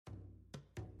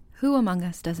Who among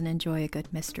us doesn't enjoy a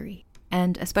good mystery?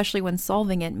 And especially when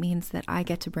solving it means that I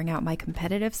get to bring out my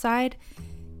competitive side,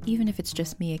 even if it's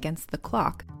just me against the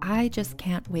clock. I just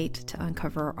can't wait to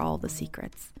uncover all the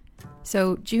secrets.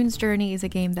 So June's Journey is a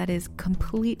game that is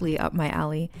completely up my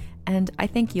alley, and I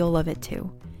think you'll love it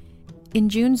too. In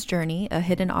June's Journey, a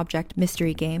hidden object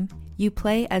mystery game, you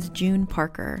play as June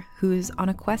Parker, who's on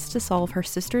a quest to solve her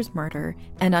sister's murder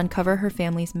and uncover her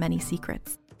family's many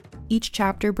secrets. Each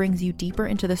chapter brings you deeper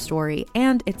into the story,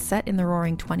 and it's set in the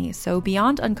Roaring '20s, so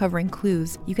beyond uncovering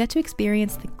clues, you get to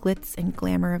experience the glitz and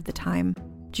glamour of the time.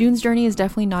 June's Journey is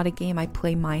definitely not a game I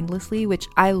play mindlessly, which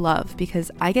I love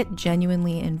because I get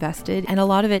genuinely invested, and a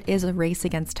lot of it is a race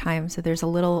against time, so there's a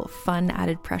little fun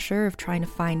added pressure of trying to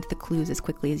find the clues as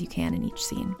quickly as you can in each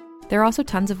scene. There are also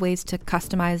tons of ways to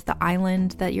customize the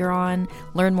island that you're on,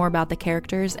 learn more about the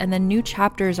characters, and then new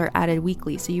chapters are added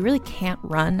weekly, so you really can't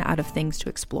run out of things to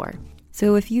explore.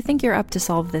 So if you think you're up to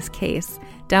solve this case,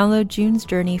 download June's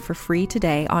Journey for free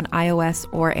today on iOS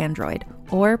or Android,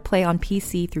 or play on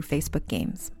PC through Facebook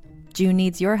Games. June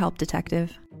needs your help,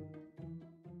 detective.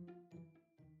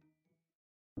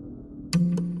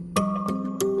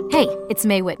 Hey, it's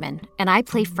Mae Whitman, and I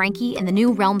play Frankie in the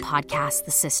new Realm podcast,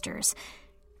 The Sisters.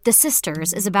 The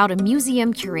Sisters is about a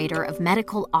museum curator of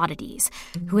medical oddities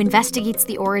who investigates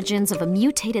the origins of a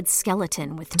mutated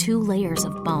skeleton with 2 layers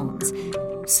of bones.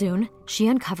 Soon, she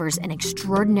uncovers an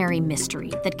extraordinary mystery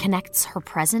that connects her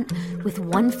present with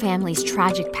one family's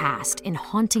tragic past in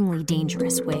hauntingly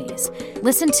dangerous ways.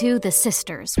 Listen to The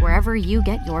Sisters wherever you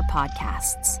get your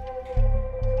podcasts.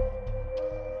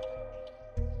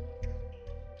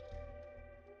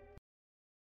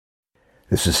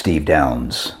 This is Steve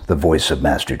Downs, the voice of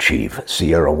Master Chief,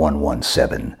 Sierra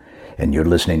 117, and you're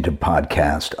listening to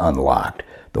Podcast Unlocked,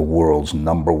 the world's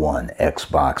 #1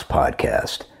 Xbox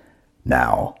podcast.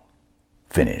 Now,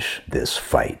 finish this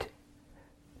fight.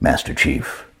 Master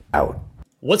Chief, out.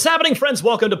 What's happening, friends?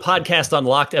 Welcome to Podcast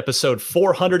Unlocked, episode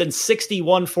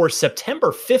 461 for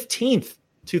September 15th,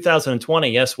 2020.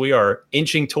 Yes, we are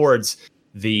inching towards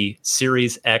the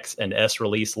Series X and S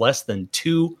release, less than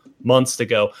 2 months to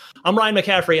go. I'm Ryan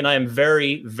McCaffrey, and I am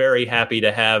very, very happy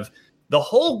to have the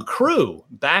whole crew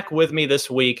back with me this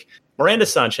week. Miranda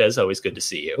Sanchez, always good to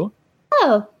see you.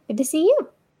 Oh, good to see you.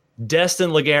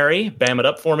 Destin Legary, bam it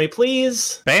up for me,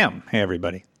 please. Bam. Hey,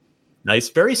 everybody. Nice.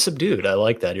 Very subdued. I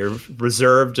like that. You're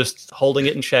reserved, just holding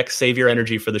it in check, save your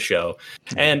energy for the show.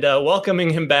 And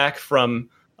welcoming him back from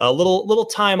a little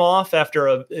time off after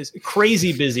a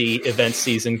crazy busy event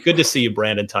season. Good to see you,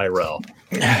 Brandon Tyrell.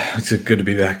 It's good to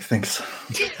be back. Thanks.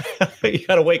 You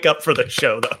got to wake up for the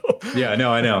show, though. Yeah,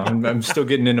 no, I know. I'm still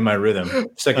getting into my rhythm.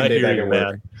 Second day back at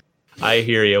work. I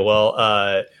hear you. Well,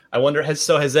 I wonder,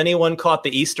 has anyone caught the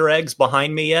Easter eggs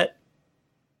behind me yet?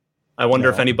 I wonder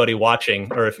if anybody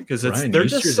watching, or if, because they're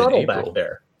just subtle back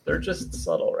there. They're just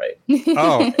subtle, right?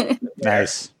 Oh,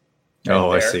 nice.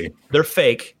 Oh, I see. They're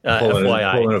fake,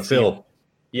 FYI. Pulling a fill.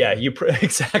 Yeah,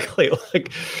 exactly.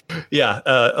 Like, yeah,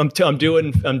 I'm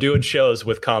doing shows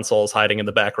with consoles hiding in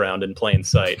the background in plain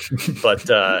sight. But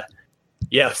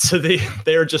yeah, so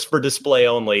they're just for display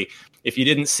only. If you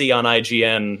didn't see on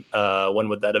IGN, when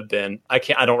would that have been? I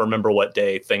don't remember what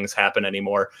day things happen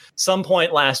anymore. Some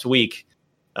point last week,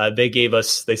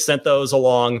 they sent those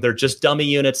along. They're just dummy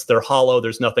units. They're hollow.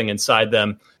 There's nothing inside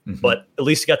them. Mm-hmm. But at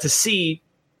least you got to see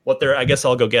what they're. I guess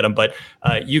I'll go get them. But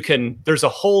there's a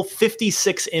whole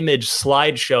 56 image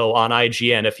slideshow on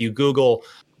IGN. If you Google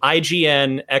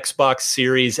IGN Xbox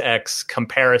Series X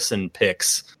comparison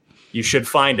pics, you should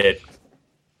find it.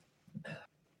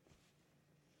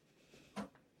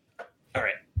 All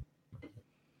right.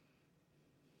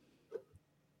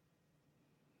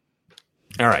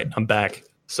 All right, I'm back.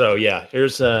 So yeah,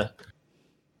 here's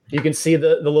you can see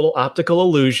the little optical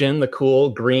illusion, the cool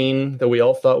green that we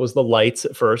all thought was the lights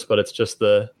at first, but it's just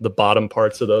the bottom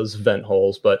parts of those vent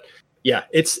holes. But yeah,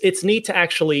 it's neat to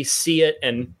actually see it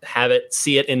and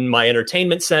see it in my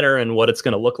entertainment center and what it's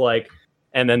going to look like.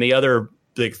 And then the other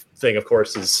big thing, of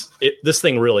course, is this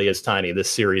thing really is tiny, this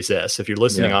Series S. If you're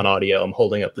listening on audio, I'm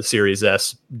holding up the Series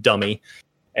S dummy,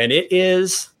 and it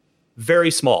is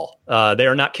very small. They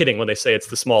are not kidding when they say it's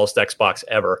the smallest Xbox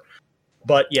ever.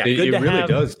 But yeah, it really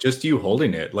does. Just you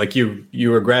holding it, like you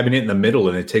were grabbing it in the middle,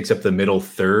 and it takes up the middle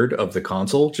third of the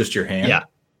console. Just your hand.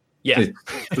 Yeah. It's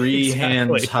 3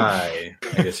 hands high,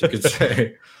 I guess you could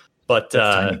say. But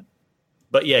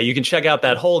yeah, you can check out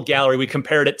that whole gallery.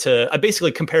 I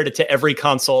basically compared it to every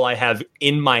console I have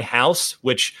in my house,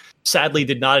 which sadly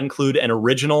did not include an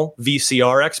original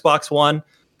VCR Xbox One.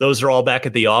 Those are all back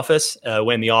at the office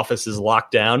when the office is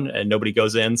locked down and nobody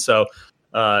goes in. So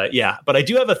Yeah, but I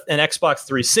do have an Xbox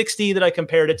 360 that I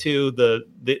compared it to,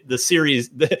 the series,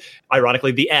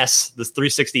 ironically the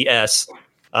 360S,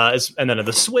 and then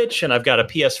the Switch, and I've got a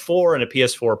PS4 and a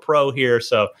PS4 Pro here.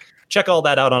 So check all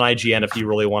that out on IGN if you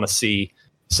really want to see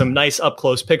some nice up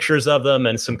close pictures of them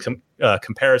and some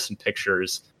comparison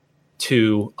pictures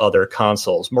to other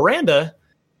consoles. Miranda,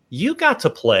 you got to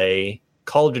play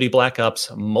Call of Duty Black Ops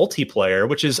multiplayer,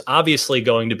 which is obviously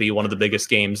going to be one of the biggest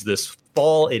games this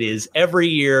fall. It is every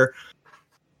year.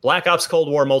 Black Ops Cold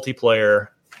War multiplayer.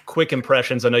 Quick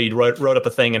impressions. I know you wrote up a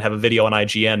thing and have a video on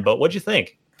IGN, but what'd you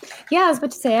think? Yeah, I was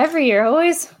about to say every year,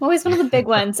 always one of the big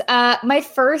ones. My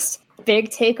first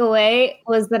big takeaway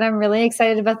was that I'm really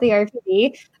excited about the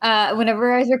RPD.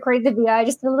 Whenever I was recording the VI, I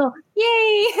just did a little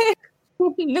yay.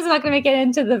 This is not going to make it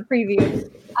into the preview.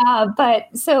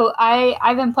 But so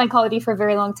I've been playing Call of Duty for a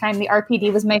very long time. The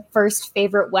RPD was my first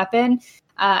favorite weapon.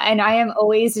 And I am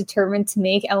always determined to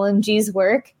make LMGs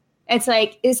work. It's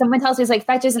like, if someone tells me, it's like,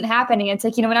 fetch isn't happening. It's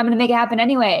like, you know what, I'm going to make it happen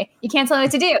anyway. You can't tell me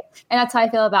what to do. And that's how I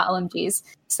feel about LMGs.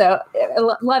 So a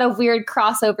lot of weird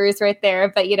crossovers right there.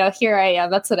 But, here I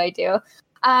am. That's what I do.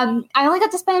 I only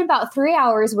got to spend about 3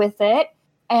 hours with it.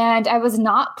 And I was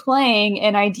not playing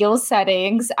in ideal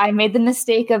settings. I made the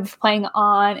mistake of playing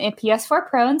on a PS4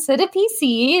 Pro instead of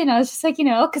PC. And I was just like,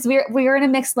 because we were in a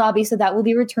mixed lobby, so that will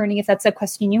be returning if that's a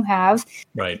question you have.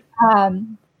 Right.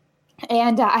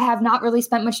 And I have not really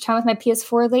spent much time with my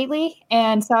PS4 lately.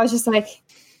 And so I was just like,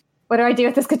 what do I do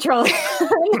with this controller?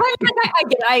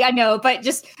 I know, but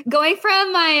just going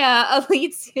from my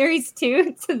Elite Series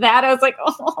 2 to that, I was like,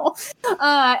 oh.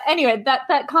 Anyway,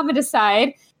 that comment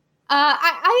aside,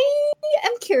 I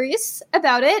am curious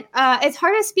about it. It's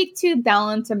hard to speak to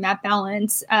balance or map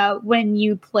balance when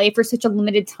you play for such a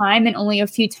limited time and only a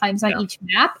few times on each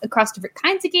map across different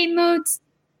kinds of game modes.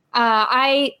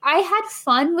 I had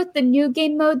fun with the new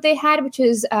game mode they had, which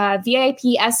is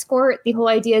VIP Escort. The whole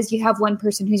idea is you have one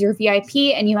person who's your VIP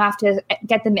and you have to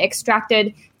get them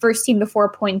extracted. First team to 4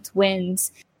 points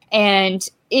wins. And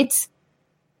it's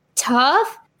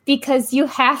tough because you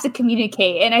have to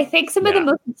communicate. And I think some of the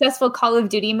most successful Call of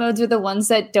Duty modes are the ones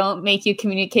that don't make you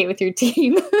communicate with your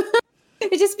team.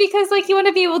 It's just because you want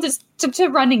to be able to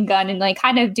run and gun and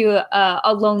kind of do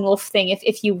a lone wolf thing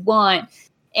if you want.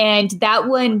 And that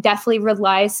one definitely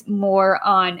relies more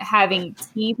on having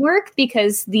teamwork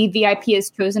because the VIP is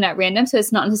chosen at random. So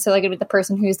it's not necessarily going to be the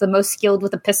person who's the most skilled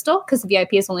with a pistol because the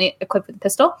VIP is only equipped with a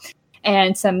pistol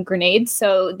and some grenades.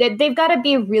 So they've got to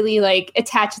be really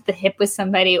attached at the hip with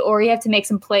somebody, or you have to make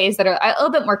some plays that are a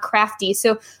little bit more crafty.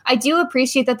 So I do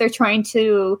appreciate that they're trying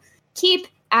to keep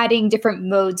adding different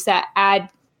modes that add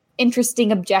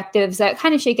interesting objectives that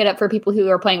kind of shake it up for people who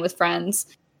are playing with friends.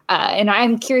 And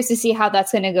I'm curious to see how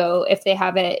that's going to go if they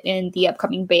have it in the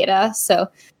upcoming beta. So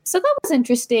that was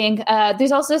interesting.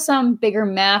 There's also some bigger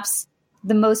maps.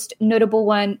 The most notable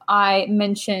one I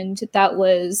mentioned that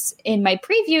was in my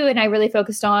preview and I really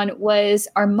focused on was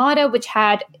Armada, which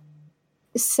had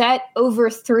set over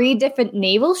 3 different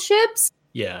naval ships.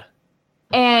 Yeah.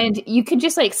 And you could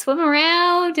just swim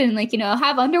around and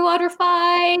have underwater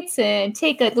fights and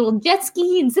take a little jet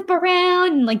ski and zip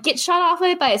around and get shot off of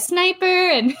it by a sniper.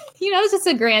 And, it's just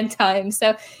a grand time.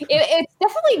 So it's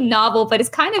definitely novel, but it's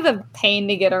kind of a pain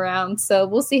to get around. So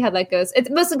we'll see how that goes. It's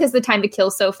mostly because the time to kill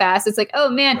so fast. It's oh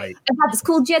man, right. I have this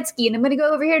cool jet ski and I'm going to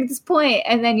go over here to this point.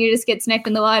 And then you just get sniped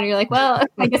in the water. You're like, well,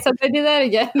 I guess I'm going to do that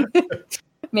again.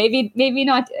 maybe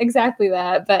not exactly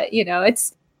that, but it'll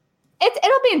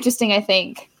be interesting, I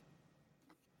think.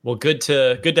 Well, good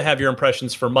to have your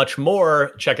impressions. For much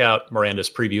more, check out Miranda's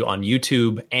preview on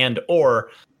YouTube and or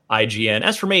IGN.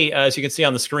 As for me, as you can see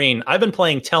on the screen, I've been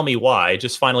playing Tell Me Why,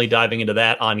 just finally diving into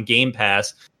that on Game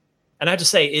Pass. And I have to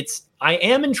say, I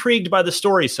am intrigued by the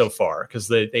story so far because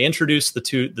they introduced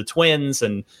the twins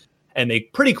and they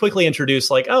pretty quickly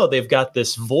introduced they've got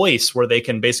this voice where they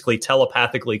can basically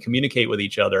telepathically communicate with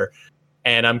each other.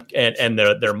 And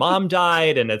their mom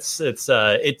died, and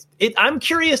I'm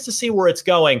curious to see where it's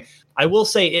going. I will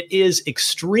say it is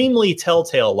extremely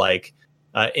Telltale-like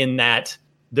in that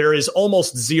there is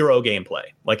almost zero gameplay.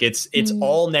 It's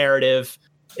all narrative.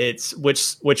 It's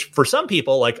which for some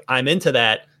people, I'm into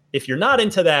that. If you're not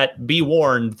into that, be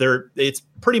warned. It's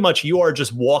pretty much you are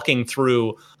just walking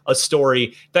through a story.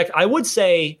 In fact, I would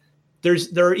say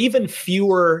there are even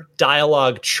fewer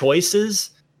dialogue choices.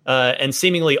 And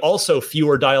seemingly also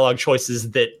fewer dialogue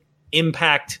choices that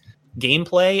impact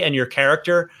gameplay and your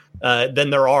character than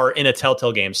there are in a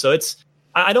Telltale game. So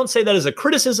I don't say that as a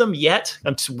criticism yet.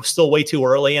 I'm still way too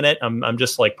early in it. I'm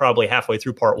just probably halfway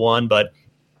through part 1, but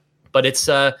it's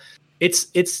an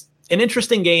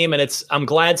interesting game, and I'm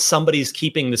glad somebody's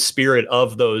keeping the spirit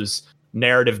of those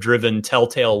narrative-driven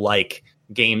Telltale-like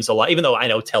games a lot, even though I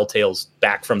know Telltale's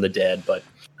back from the dead, but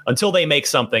until they make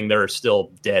something, they're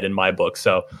still dead in my book.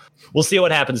 So we'll see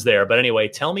what happens there. But anyway,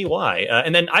 tell me why.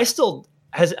 And then I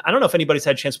don't know if anybody's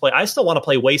had a chance to play. I still want to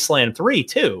play Wasteland 3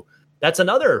 too. That's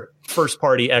another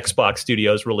first-party Xbox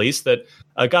Studios release that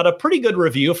got a pretty good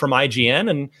review from IGN.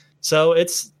 And so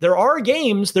there are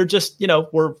games. They're just,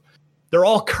 they're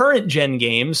all current gen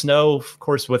games. No, of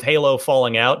course, with Halo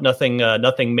falling out, nothing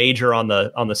major on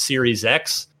the Series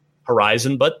X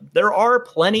horizon, but there are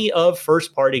plenty of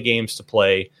first-party games to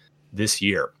play this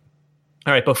year.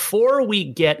 All right, before we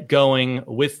get going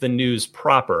with the news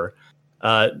proper,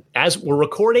 as we're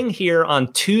recording here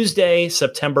on Tuesday,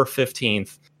 September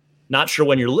 15th, not sure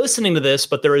when you're listening to this,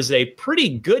 but there is a pretty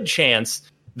good chance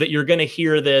that you're going to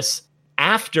hear this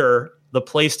after the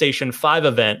PlayStation 5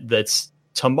 event that's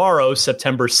tomorrow,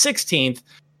 September 16th.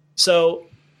 So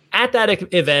at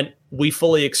that event, we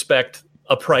fully expect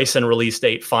a price and release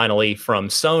date finally from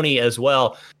Sony as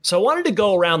well. So I wanted to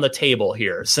go around the table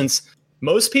here, since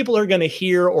most people are going to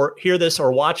hear this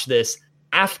or watch this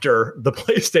after the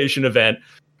PlayStation event.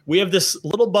 We have this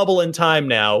little bubble in time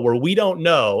now where we don't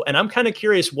know, and I'm kind of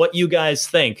curious what you guys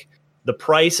think the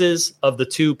prices of the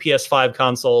two PS5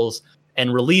 consoles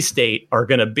and release date are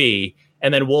going to be,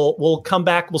 and then we'll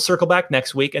circle back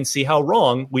next week and see how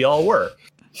wrong we all were.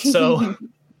 So,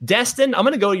 Destin, I'm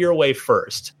going to go your way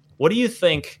first. What do you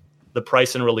think the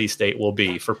price and release date will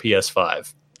be for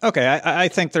PS5? Okay, I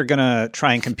think they're going to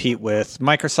try and compete with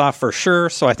Microsoft for sure.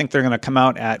 So I think they're going to come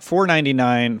out at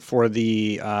 $499 for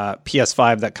the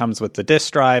PS5 that comes with the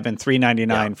disc drive and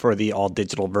 $399 for the all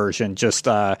digital version. Just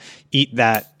eat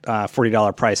that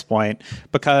 $40 price point,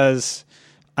 because,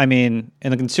 I mean,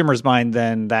 in the consumer's mind,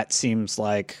 then that seems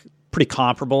like pretty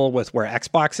comparable with where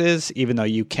Xbox is, even though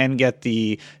you can get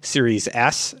the Series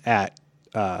S at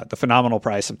the phenomenal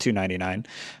price of $299.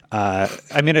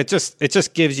 I mean, it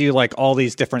just gives you like all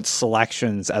these different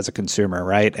selections as a consumer,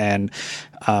 right? And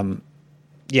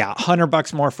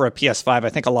 $100 more for a PS5. I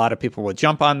think a lot of people would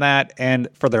jump on that. And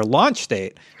for their launch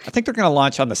date, I think they're going to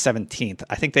launch on the 17th.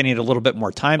 I think they need a little bit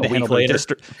more time to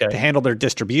handle their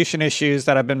distribution issues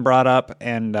that have been brought up.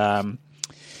 And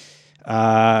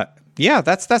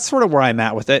that's sort of where I'm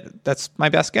at with it. That's my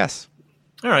best guess.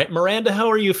 All right, Miranda, how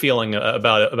are you feeling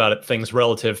about things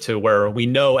relative to where we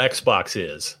know Xbox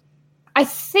is? I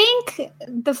think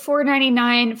the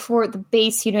 $499 for the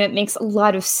base unit makes a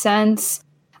lot of sense.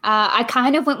 I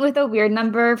kind of went with a weird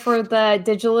number for the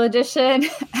digital edition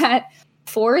at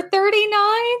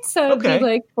 $439, so it'd be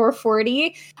like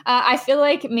 $440. I feel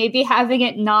like maybe having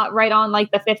it not right on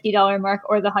like the $50 mark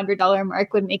or the $100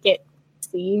 mark would make it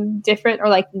seem different or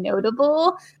like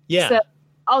notable. Yeah. So,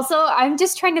 also, I'm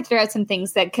just trying to throw out some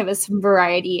things that give us some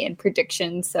variety and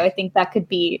predictions. So I think that could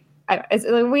be,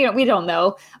 we don't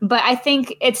know, but I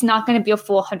think it's not going to be a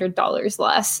full $100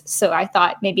 less. So I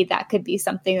thought maybe that could be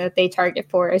something that they target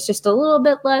for is just a little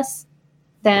bit less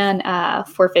than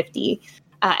 $450.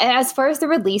 As far as the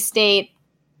release date,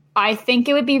 I think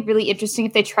it would be really interesting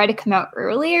if they try to come out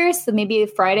earlier. So maybe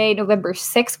Friday, November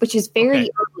 6th, which is very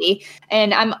early.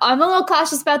 And I'm a little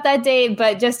cautious about that date,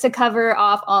 but just to cover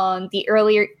off on the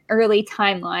early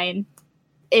timeline,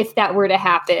 if that were to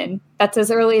happen, that's as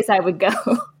early as I would go.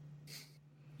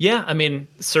 Yeah, I mean,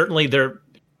 certainly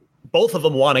both of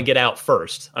them want to get out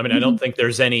first. I mean, I don't think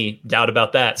there's any doubt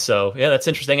about that. So yeah, that's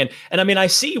interesting. And I mean, I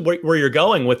see where you're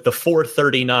going with the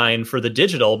 $439 for the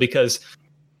digital, because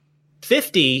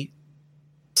 $50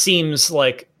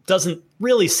 doesn't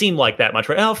really seem like that much,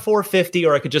 right? Oh, $450,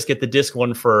 or I could just get the disc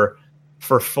one for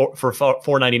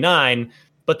 $499.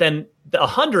 But then the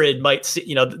 $100 might,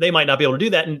 they might not be able to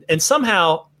do that. And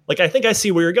somehow, like, I think I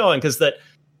see where you're going, because that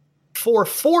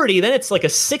 $440, then it's like a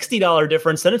 $60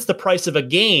 difference. Then it's the price of a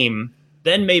game.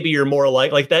 Then maybe you're more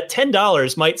like that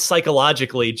 $10 might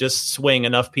psychologically just swing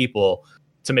enough people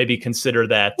to maybe consider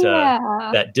that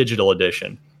that digital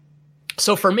edition.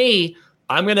 So for me,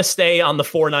 I'm going to stay on the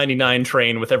 $499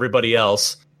 train with everybody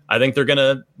else. I think they're going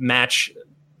to match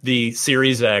the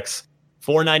Series X.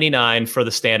 $499 for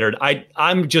the standard.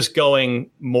 I'm just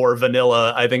going more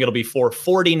vanilla. I think it'll be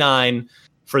 $449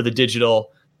 for the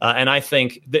digital. And I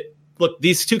think that, look,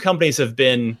 these two companies have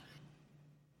been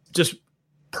just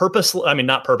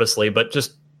not purposely, but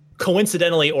just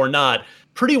coincidentally or not,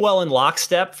 pretty well in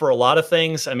lockstep for a lot of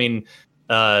things. I mean,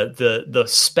 the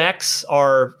specs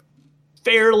are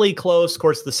fairly close. Of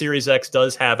course, the Series X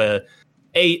does have a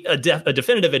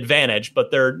definitive advantage,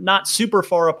 but they're not super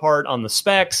far apart on the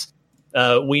specs.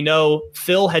 We know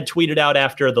Phil had tweeted out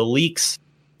after the leaks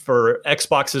for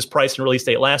Xbox's price and release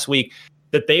date last week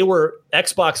that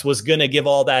Xbox was going to give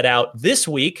all that out this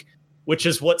week, which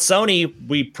is what Sony,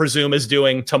 we presume, is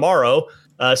doing tomorrow.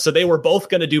 So they were both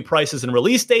going to do prices and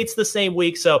release dates the same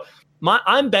week. So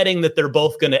I'm betting that they're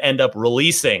both going to end up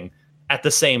releasing at the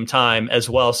same time as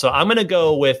well. So I'm going to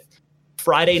go with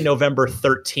Friday, November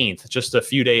 13th, just a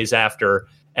few days after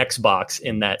Xbox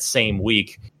in that same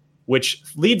week, which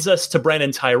leads us to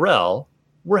Brennan Tyrell.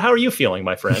 How are you feeling,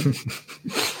 my friend?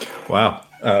 Wow.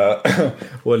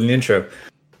 What an intro.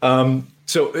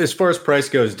 So as far as price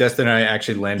goes, Destin and I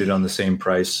actually landed on the same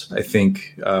price. I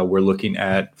think we're looking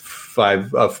at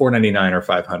 $499 or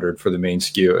 $500 for the main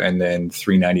SKU, and then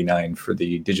 $399 for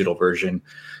the digital version.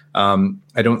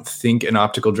 I don't think an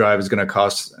optical drive is going to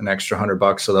cost an extra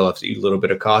 $100, so they'll have to eat a little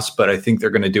bit of cost. But I think they're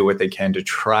going to do what they can to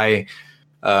try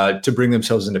to bring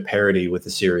themselves into parity with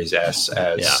the Series S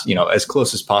as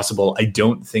close as possible. I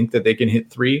don't think that they can hit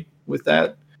 3 with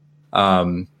that.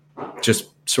 Just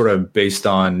sort of based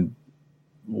on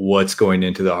what's going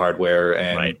into the hardware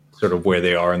and sort of where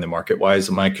they are in the market wise.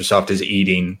 Microsoft is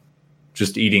eating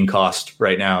cost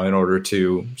right now in order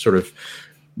to sort of,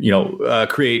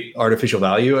 create artificial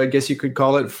value, I guess you could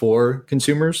call it, for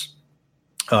consumers.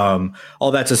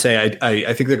 All that to say,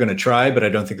 I think they're going to try, but I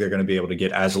don't think they're going to be able to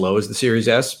get as low as the Series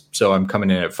S. So I'm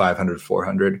coming in at $500,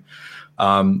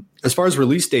 $400. As far as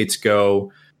release dates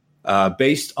go,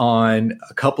 based on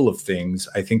a couple of things,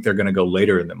 I think they're going to go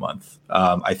later in the month.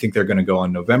 I think they're going to go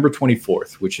on November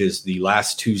 24th, which is the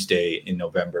last Tuesday in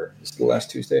November. Is it the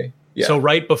last Tuesday? Yeah. So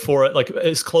right before it, like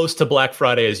as close to Black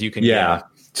Friday as you can get.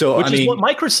 So which is what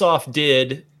Microsoft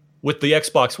did with the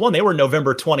Xbox One. They were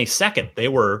November 22nd. They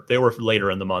were later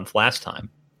in the month last time.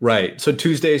 Right. So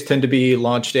Tuesdays tend to be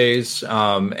launch days.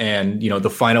 And, the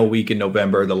final week in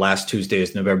November, the last Tuesday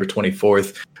is November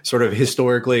 24th. Sort of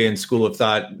historically in School of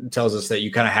Thought tells us that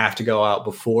you kind of have to go out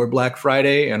before Black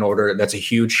Friday in order. That's a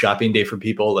huge shopping day for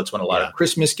people. That's when a lot of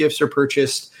Christmas gifts are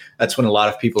purchased. That's when a lot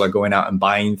of people are going out and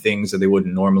buying things that they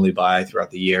wouldn't normally buy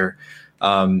throughout the year.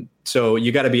 So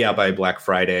you got to be out by Black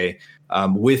Friday.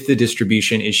 With the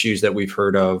distribution issues that we've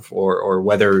heard of, or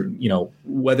whether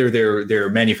they're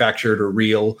manufactured or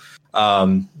real,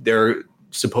 there are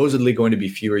supposedly going to be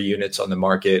fewer units on the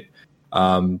market.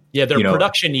 Their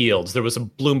production yields. There was a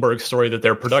Bloomberg story that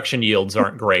their production yields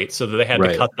aren't great, so that they had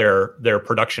to cut their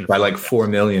production by like 4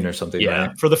 million or something. Yeah,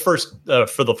 right? for the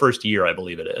first year, I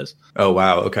believe it is. Oh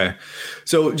wow, okay.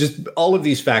 So just all of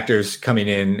these factors coming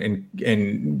in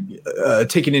and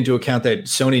taking into account that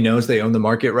Sony knows they own the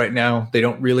market right now, they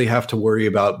don't really have to worry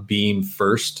about being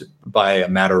first by a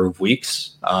matter of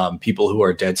weeks. People who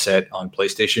are dead set on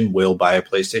PlayStation will buy a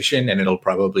PlayStation, and it'll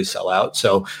probably sell out.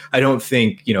 So I don't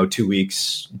think 2 weeks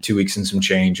and some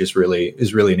change is really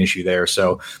an issue there.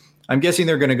 So I'm guessing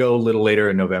they're going to go a little later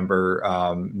in November.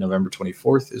 November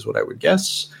 24th is what I would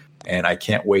guess. And I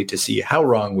can't wait to see how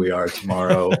wrong we are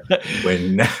tomorrow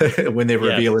when they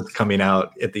reveal it's coming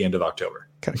out at the end of October.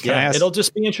 Can I ask? It'll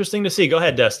just be interesting to see. Go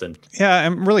ahead, Destin. Yeah,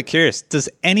 I'm really curious. Does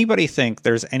anybody think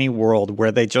there's any world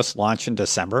where they just launch in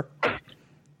December?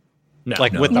 No.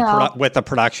 With the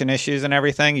production issues and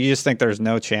everything, you just think there's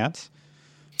no chance?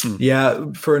 Yeah,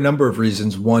 for a number of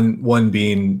reasons. One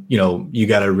being, you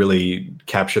got to really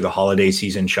capture the holiday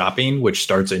season shopping, which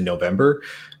starts in November.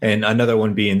 And another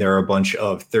one being there are a bunch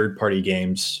of third-party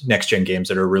games, next-gen games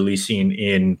that are releasing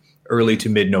in early to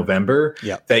mid-November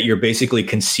that you're basically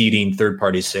conceding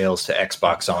third-party sales to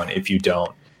Xbox on if you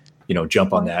don't,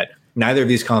 jump on that. Neither of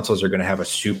these consoles are going to have a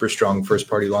super strong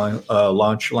first-party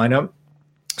launch lineup.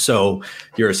 So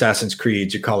your Assassin's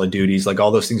Creeds, your Call of Duties, like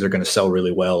all those things are going to sell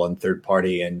really well on third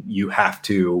party, and you have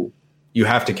to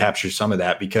capture some of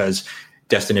that because,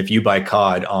 Destin, if you buy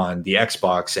COD on the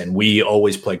Xbox and we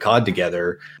always play COD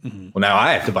together, well, now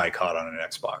I have to buy COD on an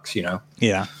Xbox,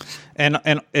 Yeah,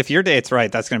 and if your date's right,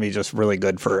 that's going to be just really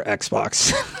good for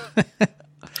Xbox.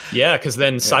 Yeah, because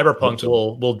then Cyberpunk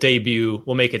will debut.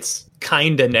 Will make its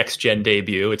kind of next gen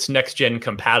debut. Its next gen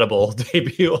compatible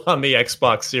debut on the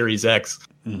Xbox Series X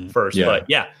first. Yeah. But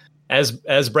yeah,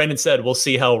 as Brandon said, we'll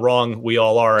see how wrong we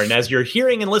all are. And as you're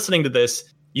hearing and listening to this,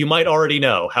 you might already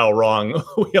know how wrong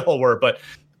we all were.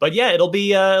 But yeah, it'll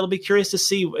be curious to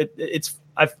see.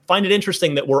 I find it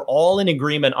interesting that we're all in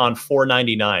agreement on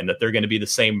 $499, that they're going to be the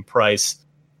same price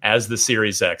as the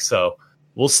Series X. So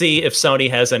we'll see if Sony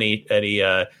has any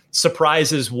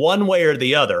surprises one way or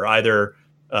the other, either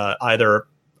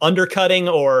undercutting,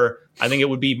 or I think it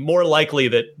would be more likely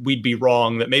that we'd be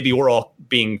wrong, that maybe we're all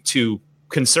being too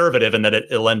conservative and that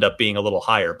it'll end up being a little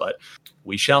higher, but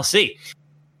we shall see.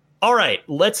 All right,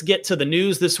 let's get to the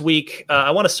news this week. I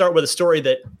want to start with a story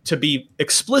that, to be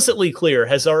explicitly clear,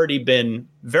 has already been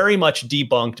very much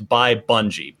debunked by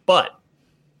Bungie, but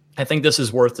I think this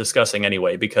is worth discussing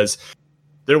anyway, because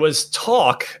there was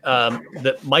talk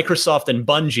that Microsoft and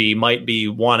Bungie might be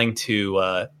wanting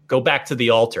to go back to the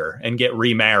altar and get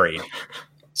remarried.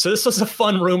 So this was a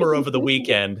fun rumor over the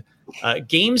weekend.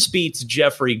 GamesBeat's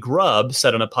Jeffrey Grubb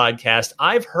said on a podcast,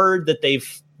 I've heard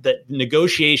that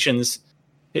negotiations,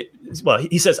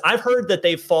 he says, I've heard that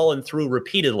they've fallen through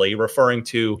repeatedly, referring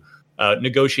to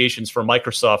negotiations for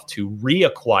Microsoft to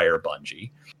reacquire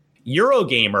Bungie.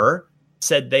 Eurogamer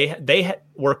said they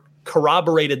were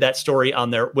corroborated that story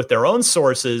with their own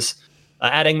sources,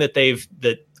 adding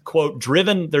that quote,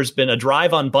 there's been a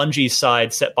drive on Bungie's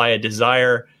side set by a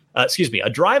drive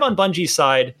on Bungie's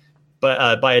side,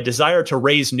 but by a desire to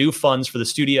raise new funds for the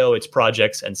studio, its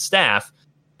projects and staff,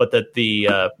 but that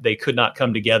they could not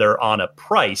come together on a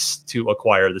price to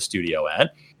acquire the studio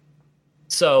at.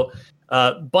 So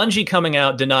Bungie coming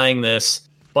out denying this.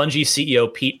 Bungie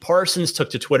CEO Pete Parsons took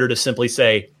to Twitter to simply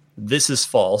say, this is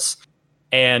false.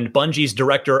 And Bungie's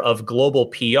director of global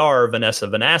PR, Vanessa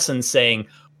Vanasson, saying,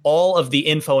 all of the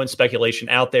info and speculation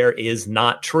out there is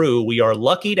not true. We are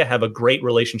lucky to have a great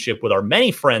relationship with our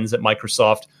many friends at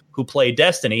Microsoft who play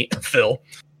Destiny, Phil.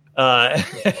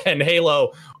 And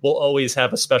Halo will always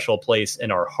have a special place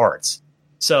in our hearts.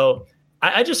 So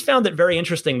I just found it very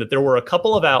interesting that there were a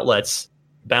couple of outlets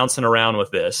bouncing around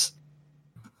with this.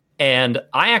 And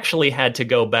I actually had to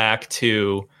go back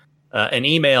to an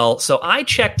email. So I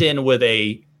checked in with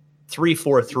a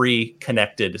 343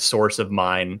 connected source of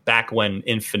mine back when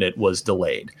Infinite was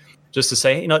delayed, just to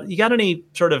say, you got any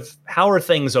sort of, how are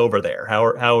things over there? How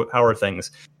are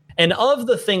things? And of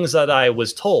the things that I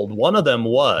was told, one of them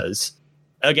was,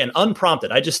 again,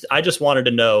 unprompted. I just wanted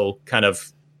to know kind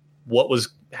of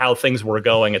how things were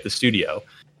going at the studio.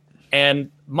 And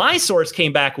my source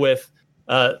came back with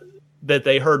that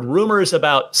they heard rumors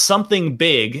about something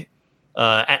big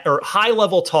or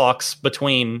high-level talks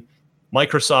between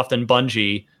Microsoft and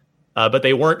Bungie, but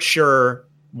they weren't sure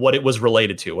what it was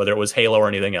related to, whether it was Halo or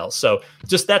anything else. So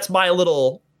just that's my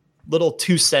little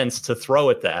 2 cents to throw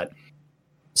at that.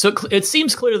 So it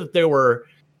seems clear that they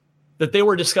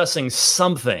were discussing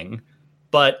something,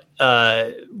 but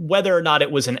whether or not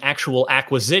it was an actual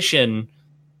acquisition,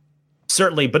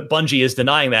 certainly, but Bungie is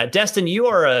denying that. Destin, you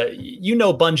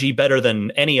know Bungie better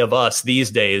than any of us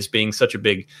these days, being such a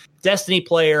big Destiny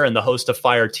player and the host of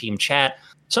Fire Team Chat.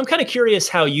 So I'm kind of curious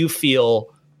how you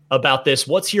feel about this.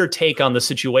 What's your take on the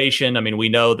situation? I mean, we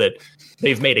know that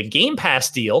they've made a Game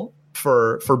Pass deal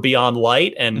for Beyond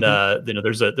Light, and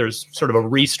there's sort of a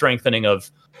re-strengthening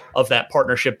of that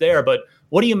partnership there. But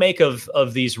what do you make of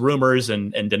these rumors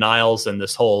and denials and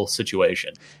this whole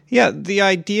situation? Yeah, the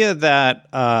idea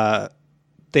that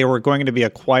they were going to be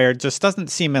acquired just doesn't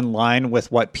seem in line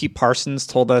with what Pete Parsons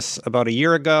told us about a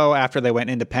year ago after they went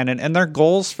independent and their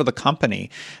goals for the company.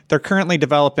 They're currently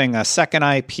developing a second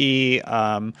IP,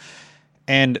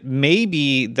 and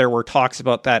maybe there were talks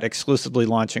about that exclusively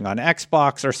launching on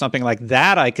Xbox or something like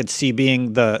that. I could see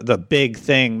being the big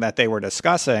thing that they were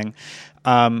discussing.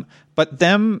 But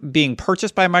them being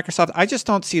purchased by Microsoft, I just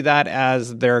don't see that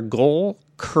as their goal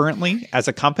currently as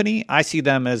a company. I see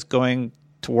them as going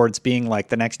towards being like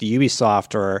the next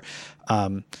Ubisoft or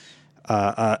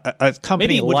a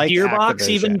company maybe would like Gearbox Activision.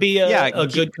 Even be a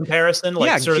good comparison,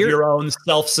 like sort of your own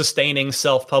self-sustaining,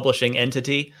 self-publishing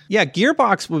entity? Yeah,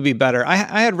 Gearbox would be better. I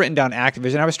had written down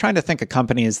Activision. I was trying to think of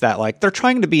companies that like they're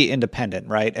trying to be independent,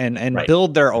 right, and right.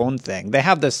 build their own thing. They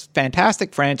have this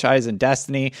fantastic franchise in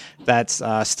Destiny that's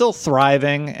still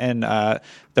thriving, and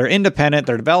they're independent.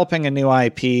 They're developing a new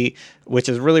IP, which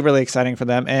is really, really exciting for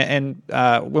them. And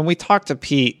when we talked to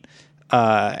Pete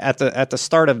at the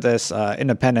start of this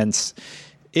independence,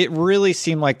 it really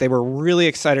seemed like they were really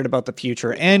excited about the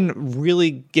future and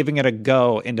really giving it a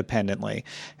go independently.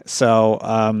 So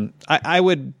I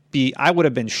would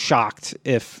have been shocked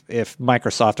if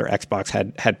Microsoft or Xbox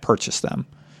had purchased them.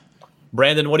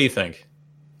 Brandon, what do you think?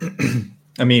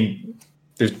 I mean,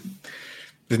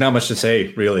 there's not much to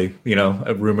say, really.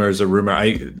 A rumor is a rumor.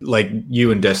 Like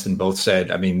you and Destin both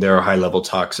said, I mean, there are high-level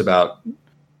talks about,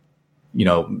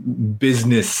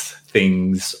 business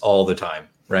things all the time,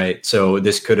 right? So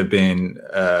this could have been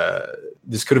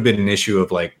an issue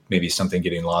of like maybe something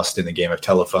getting lost in the game of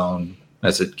telephone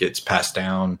as it gets passed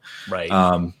down. Right.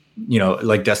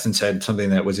 Like Destin said, something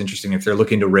that was interesting. If they're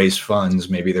looking to raise funds,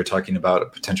 maybe they're talking about a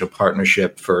potential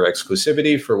partnership for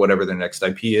exclusivity for whatever their next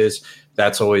IP is.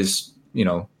 That's always,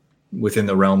 within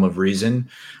the realm of reason.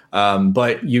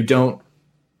 But you don't,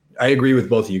 I agree with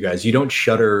both of you guys. You don't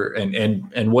shutter,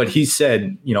 and what he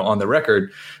said, on the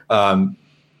record,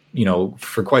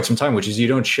 for quite some time, which is you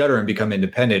don't shutter and become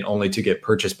independent only to get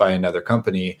purchased by another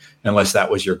company unless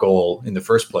that was your goal in the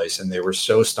first place. And they were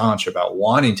so staunch about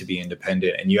wanting to be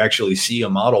independent. And you actually see a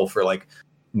model for like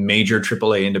major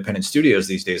AAA independent studios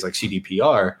these days, like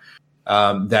CDPR,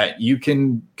 that you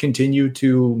can continue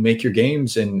to make your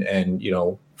games and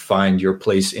find your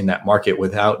place in that market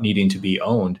without needing to be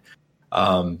owned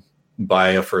by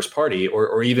a first party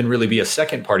or even really be a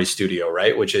second party studio,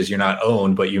 right? Which is you're not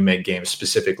owned, but you make games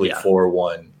specifically for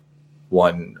one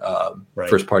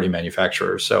first party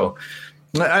manufacturer. So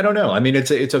I don't know. I mean,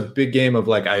 it's a big game of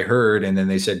like, I heard, and then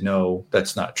they said, no,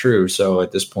 that's not true. So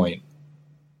at this point,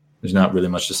 there's not really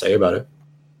much to say about it.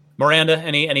 Miranda,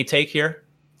 any take here?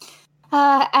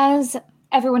 As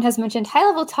everyone has mentioned,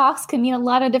 high-level talks can mean a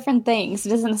lot of different things. It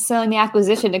doesn't necessarily mean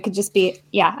acquisition. It could just be,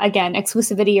 again,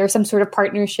 exclusivity or some sort of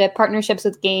partnerships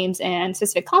with games and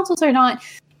specific consoles are not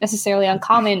necessarily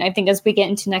uncommon. I think as we get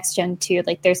into next gen too,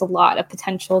 like there's a lot of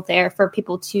potential there for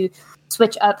people to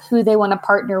switch up who they want to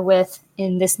partner with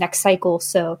in this next cycle.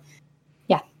 So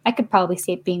yeah, I could probably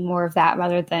see it being more of that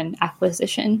rather than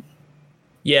acquisition.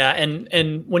 Yeah,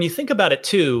 and when you think about it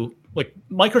too, like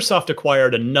Microsoft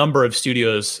acquired a number of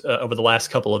studios over the last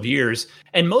couple of years,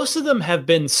 and most of them have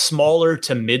been smaller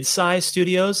to mid-sized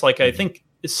studios. Like I think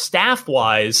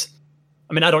staff-wise,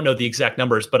 I mean, I don't know the exact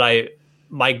numbers, but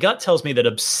my gut tells me that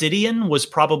Obsidian was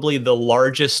probably the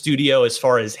largest studio as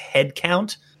far as head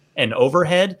count and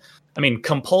overhead. I mean,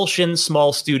 Compulsion,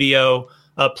 small studio.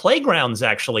 Playground's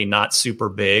actually not super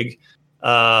big.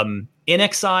 In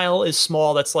Exile is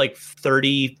small. That's like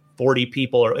 30, 40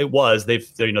 people, or it was.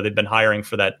 They've been hiring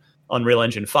for that Unreal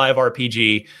Engine 5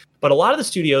 RPG. But a lot of the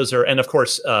studios are, and of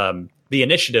course, the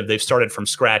Initiative, they've started from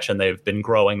scratch and they've been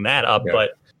growing that up. Yeah.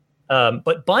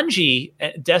 But Bungie,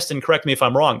 Destin, correct me if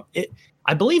I'm wrong,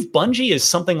 I believe Bungie is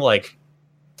something like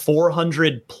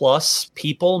 400 plus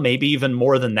people, maybe even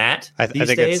more than that these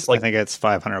days. I think it's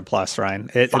 500 plus, Ryan.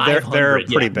 They're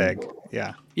pretty big.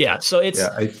 Yeah. Yeah. So it's.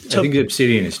 Yeah, I think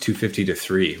Obsidian is 250 to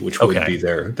 3, which would be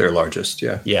their largest.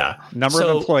 Yeah. Yeah. Number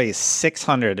of employees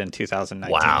 600 in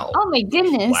 2019. Wow. Oh my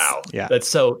goodness. Wow. Yeah. That's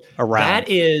so. Around. That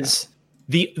is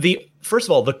the first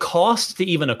of all, the cost to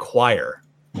even acquire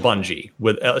Bungie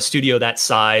with a studio that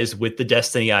size with the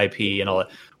Destiny IP and all that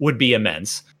would be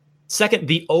immense. Second,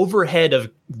 the overhead of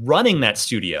running that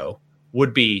studio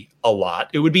would be a lot.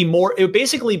 It would be more. It would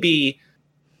basically be.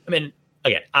 I mean,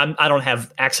 again, I don't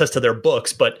have access to their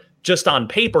books, but just on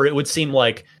paper, it would seem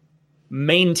like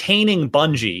maintaining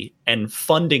Bungie and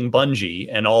funding Bungie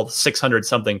and all 600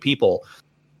 something people,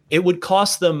 it would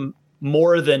cost them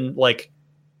more than like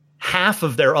half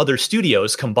of their other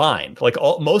studios combined. Like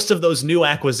most of those new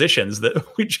acquisitions that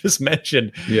we just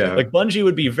mentioned. Yeah, like Bungie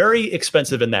would be very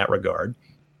expensive in that regard.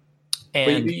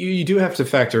 And but you do have to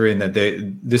factor in that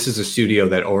this is a studio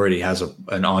that already has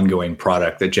an ongoing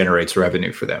product that generates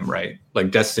revenue for them, right?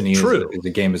 Like Destiny, the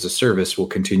game as a service, will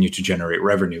continue to generate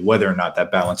revenue. Whether or not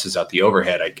that balances out the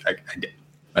overhead,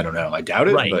 I don't know. I doubt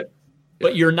it. Right.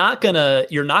 But you're not gonna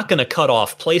cut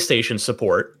off PlayStation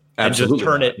support and just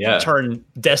turn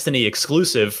Destiny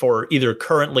exclusive for either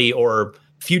currently or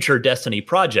future Destiny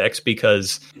projects,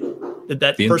 because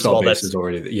that the first of all, that's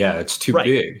already it's too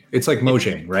big. It's like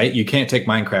Mojang, right? You can't take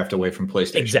Minecraft away from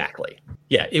PlayStation. Exactly.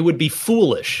 Yeah, it would be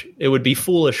foolish. It would be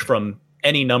foolish from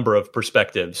any number of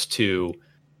perspectives to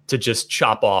just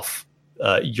chop off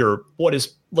what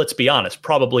is, let's be honest,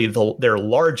 probably their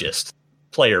largest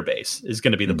player base is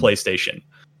going to be the PlayStation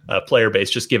player base,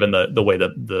 just given the way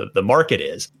the market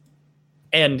is.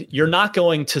 And you're not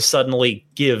going to suddenly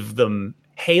give them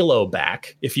Halo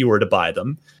back if you were to buy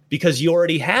them, because you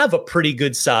already have a pretty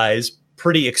good size,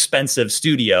 pretty expensive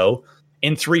studio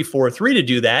in 343 to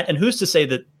do that. And who's to say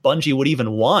that Bungie would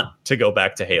even want to go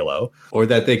back to Halo? Or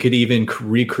that they could even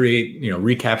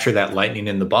recapture that lightning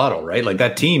in the bottle, right? Like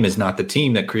that team is not the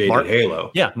team that created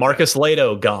Halo. Yeah, Marcus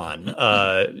Lato gone,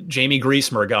 Jamie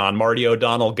Griesmer gone, Marty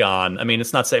O'Donnell gone. I mean,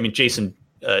 it's not saying, Jason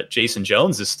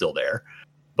Jones is still there,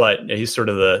 but he's sort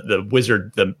of the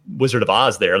Wizard of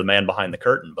Oz there, the man behind the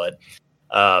curtain.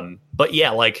 But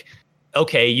yeah, like,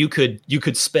 okay, you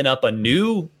could spin up a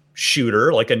new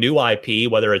shooter, like a new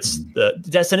IP, whether it's the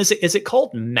Destiny. Is it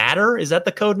called Matter? Is that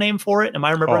the code name for it? Am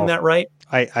I remembering that right?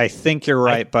 I think you're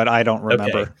right, but I don't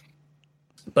remember. Okay.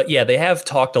 But yeah, they have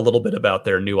talked a little bit about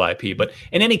their new IP. But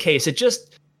in any case, it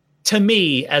just, to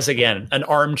me, as again, an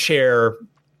armchair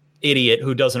idiot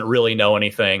who doesn't really know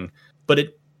anything, but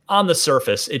on the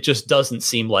surface, it just doesn't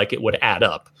seem like it would add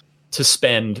up to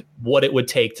spend what it would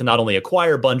take to not only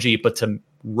acquire Bungie, but to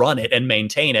run it and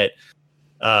maintain it.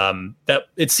 That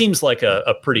it seems like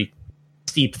a pretty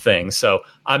steep thing. So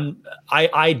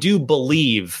I do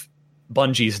believe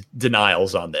Bungie's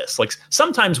denials on this. Like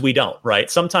sometimes we don't,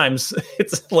 right? Sometimes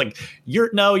it's like you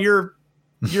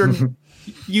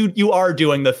are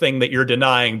doing the thing that you're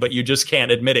denying, but you just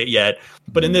can't admit it yet.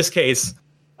 But in this case,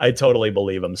 I totally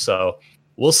believe him. So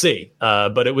we'll see.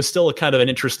 But it was still a kind of an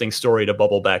interesting story to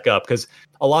bubble back up, because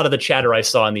a lot of the chatter I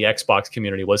saw in the Xbox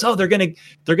community was, they're gonna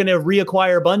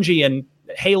reacquire Bungie and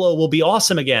Halo will be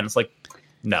awesome again. It's like,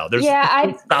 no, there's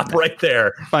stop right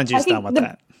there. Bungie's done with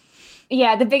that.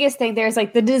 Yeah, the biggest thing there is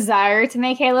like the desire to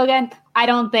make Halo again. I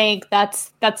don't think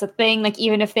that's a thing. Like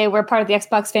even if they were part of the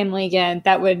Xbox family again,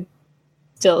 that would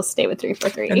still stay with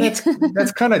 343. And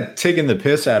that's kind of taking the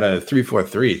piss out of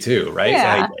 343 too, right?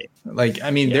 Yeah. Their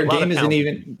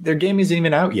game isn't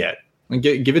even out yet. Like,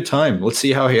 give it time. Let's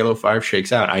see how Halo 5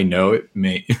 shakes out. I know it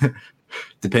may,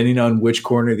 depending on which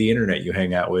corner of the internet you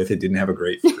hang out with, it didn't have a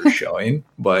great first showing,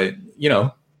 but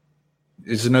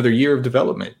it's another year of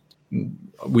development.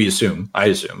 I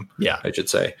assume. Yeah, I should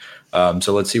say.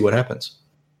 So let's see what happens.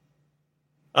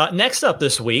 Next up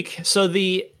this week, so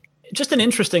just an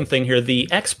interesting thing here, the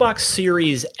Xbox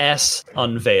Series S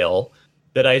unveil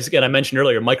that I mentioned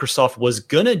earlier, Microsoft was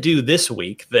gonna do this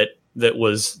week that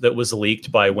was leaked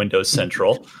by Windows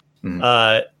Central.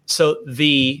 So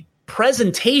the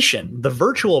presentation, the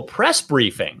virtual press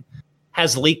briefing,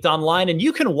 has leaked online, and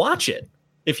you can watch it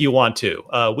if you want to.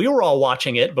 We were all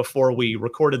watching it before we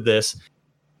recorded this.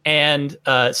 And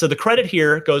so the credit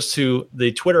here goes to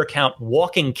the Twitter account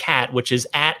Walking Cat, which is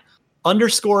at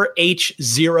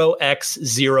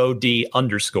 _H0x0D_.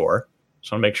 Just want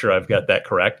to make sure I've got that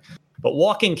correct. But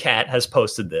Walking Cat has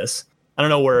posted this. I don't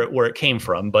know where it came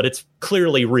from, but it's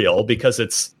clearly real because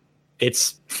it's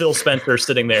Phil Spencer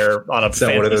sitting there on a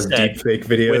fancy one of those set deep fake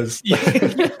videos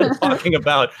talking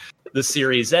about the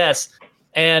Series S.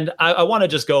 And I want to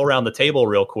just go around the table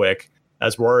real quick,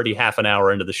 as we're already half an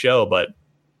hour into the show, but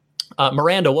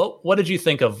Miranda, what did you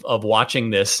think of watching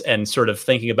this and sort of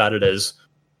thinking about it as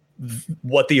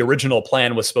what the original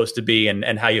plan was supposed to be,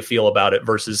 and how you feel about it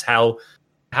versus how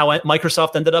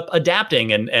Microsoft ended up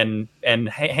adapting and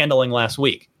handling last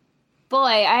week? Boy,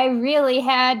 I really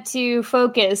had to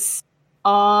focus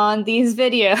on these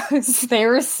videos. They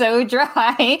were so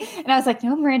dry. And I was like,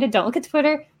 no, Miranda, don't look at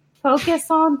Twitter. Focus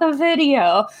on the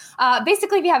video.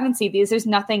 Basically, if you haven't seen these, there's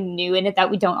nothing new in it that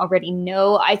we don't already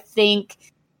know. I think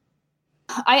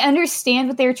I understand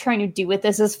what they were trying to do with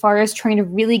this, as far as trying to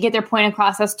really get their point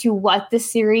across as to what the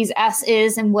Series S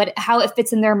is and how it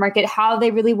fits in their market, how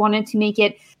they really wanted to make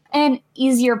it an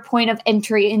easier point of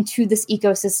entry into this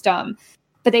ecosystem.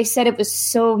 But they said it was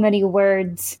so many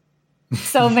words. And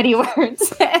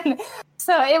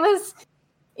so it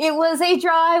was a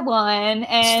dry one,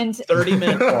 and 30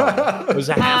 minutes long. It was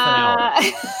a half an hour.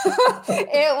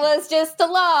 It was just a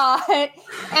lot.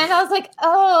 And I was like,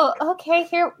 oh, okay,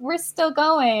 here, we're still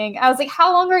going. I was like,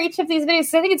 how long are each of these videos?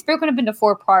 So I think it's broken up into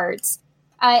 4 parts.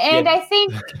 I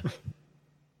think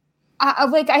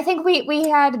I think we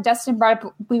had Dustin brought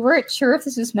up, we weren't sure if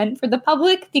this was meant for the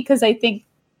public, because I think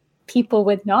people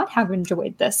would not have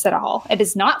enjoyed this at all. It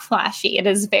is not flashy. It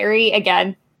is very,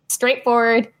 again,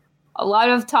 straightforward. A lot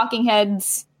of talking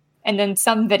heads, and then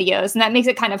some videos, and that makes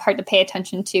it kind of hard to pay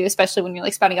attention to, especially when you're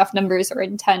like spouting off numbers or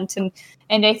intent. And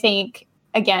I think,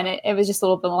 again, it was just a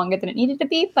little bit longer than it needed to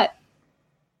be, but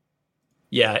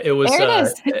yeah, it was.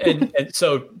 And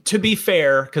so, to be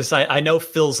fair, because I know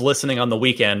Phil's listening on the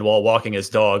weekend while walking his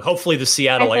dog. Hopefully, the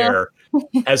Seattle air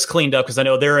has cleaned up, because I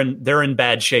know they're in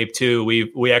bad shape too.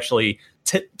 We actually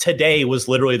today was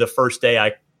literally the first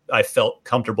day I felt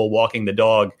comfortable walking the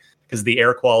dog, because the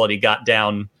air quality got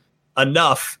down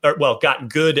enough, got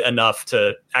good enough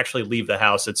to actually leave the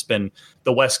house. It's been,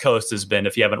 the West Coast has been,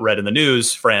 if you haven't read in the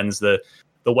news, friends, the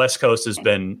West Coast has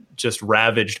been just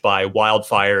ravaged by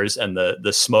wildfires, and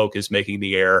the smoke is making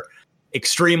the air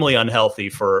extremely unhealthy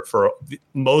for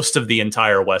most of the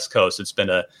entire West Coast. It's been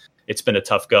a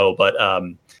tough go. But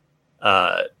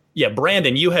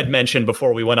Brandon, you had mentioned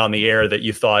before we went on the air that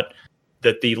you thought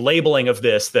that the labeling of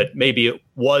this, that maybe it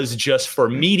was just for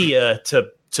media to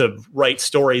write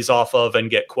stories off of and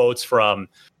get quotes from.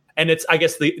 And it's, I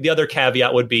guess the other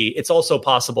caveat would be, it's also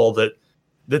possible that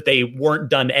they weren't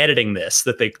done editing this,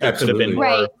 that there could have been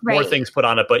more things put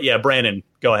on it. But yeah, Brandon,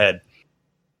 go ahead.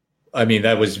 I mean,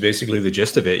 that was basically the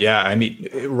gist of it. Yeah. I mean,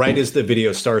 right as the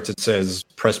video starts, it says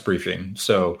press briefing.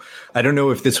 So I don't know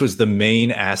if this was the main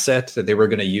asset that they were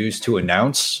going to use to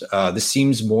announce. This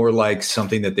seems more like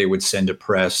something that they would send to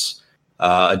press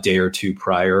a day or two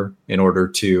prior, in order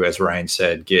to, as Ryan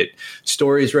said, get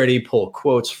stories ready, pull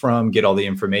quotes from, get all the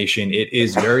information. It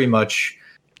is very much,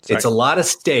 it's a lot of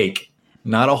steak,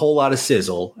 not a whole lot of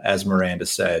sizzle, as Miranda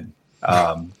said,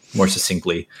 more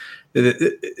succinctly.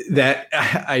 that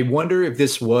I wonder if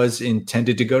this was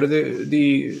intended to go to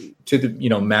the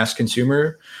mass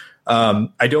consumer.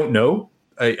 I don't know.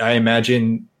 I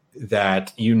imagine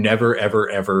that you never, ever,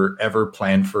 ever, ever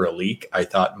planned for a leak. I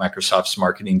thought Microsoft's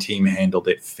marketing team handled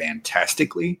it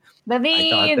fantastically. I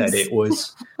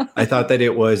thought that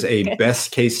it was a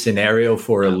best case scenario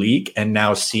for a leak. And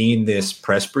now seeing this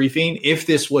press briefing, if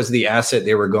this was the asset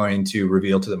they were going to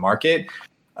reveal to the market,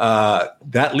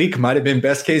 that leak might have been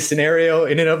best case scenario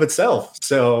in and of itself.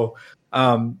 So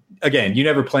again, you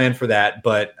never planned for that,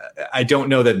 but I don't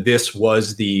know that this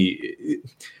was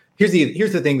Here's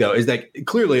the thing, though, is that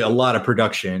clearly a lot of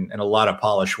production and a lot of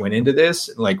polish went into this.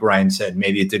 Like Ryan said,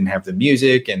 maybe it didn't have the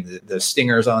music and the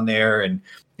stingers on there, and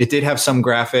it did have some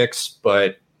graphics,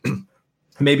 but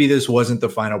maybe this wasn't the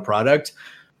final product.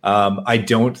 I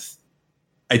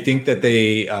think that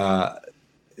they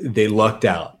lucked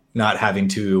out not having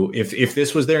to. If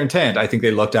this was their intent, I think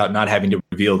they lucked out not having to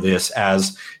reveal this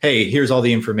as, hey, here's all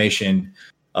the information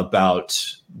about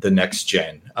the next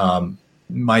gen.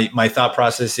 My thought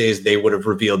process is they would have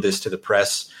revealed this to the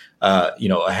press,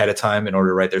 ahead of time in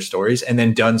order to write their stories, and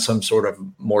then done some sort of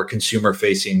more consumer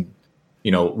facing,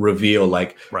 reveal,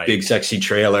 like big sexy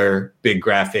trailer, big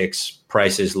graphics,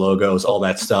 prices, logos, all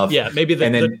that stuff. Yeah, maybe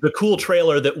the cool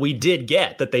trailer that we did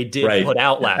get that they did put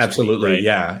out last Absolutely, week. Right?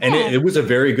 Yeah, and it was a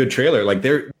very good trailer. Like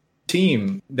that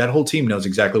whole team knows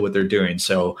exactly what they're doing.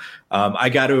 So I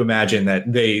got to imagine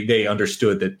that they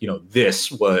understood that,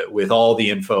 this with all the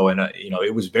info and,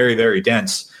 it was very, very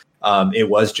dense. It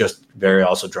was just very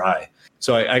also dry.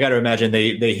 So I got to imagine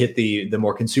they hit the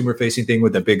more consumer facing thing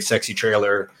with the big sexy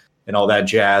trailer and all that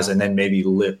jazz. And then maybe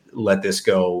let this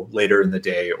go later in the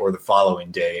day or the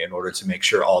following day in order to make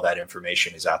sure all that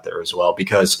information is out there as well.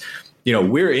 Because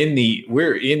we're in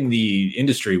the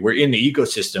industry, we're in the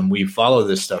ecosystem, we follow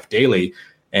this stuff daily,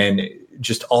 and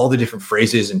just all the different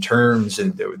phrases and terms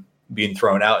and that were being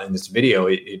thrown out in this video,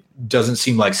 it doesn't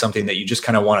seem like something that you just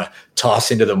kind of want to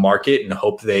toss into the market and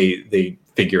hope they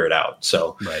figure it out.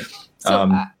 So,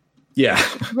 yeah.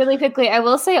 Really quickly, I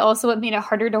will say also what made it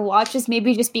harder to watch is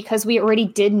maybe just because we already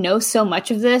did know so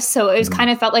much of this. So it was kind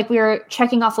of felt like we were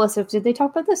checking off lists of, did they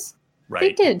talk about this? Right.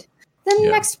 They did. Then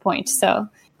the next point. So,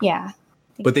 yeah.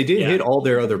 But they did hit all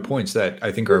their other points that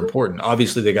I think are important.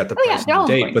 Obviously, they got the price and the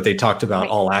date, but they talked about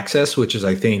all access, which is,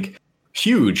 I think,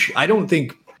 huge. I don't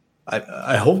think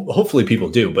I hope hopefully people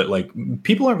do, but like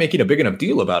people aren't making a big enough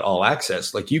deal about all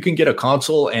access. Like you can get a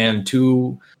console and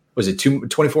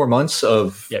 24 months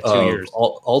of 2 years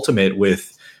Ultimate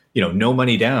with no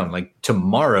money down. Like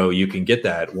tomorrow you can get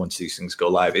that once these things go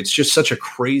live. It's just such a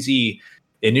crazy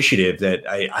initiative that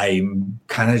I'm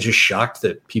kind of just shocked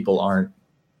that people aren't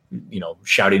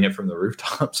shouting it from the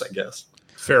rooftops, I guess.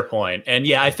 Fair point. And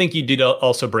yeah, I think you did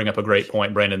also bring up a great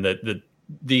point, Brandon, that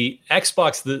the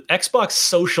Xbox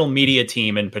social media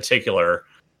team in particular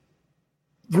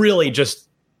really just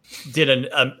did an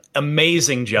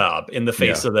amazing job in the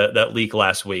face of that leak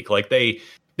last week. Like they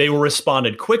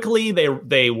responded quickly.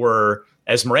 They were,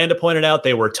 as Miranda pointed out,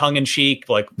 they were tongue in cheek,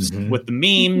 like with the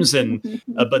memes and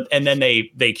then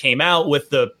they came out with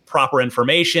the proper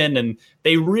information and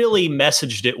they really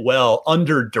messaged it well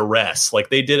under duress. Like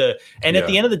they did at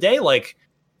the end of the day, like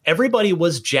everybody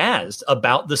was jazzed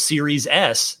about the Series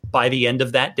S by the end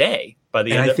of that day,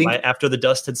 after the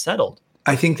dust had settled.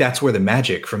 I think that's where the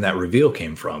magic from that reveal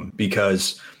came from,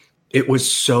 because it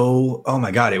was so, oh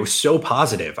my God, it was so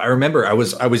positive. I remember I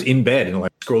was in bed and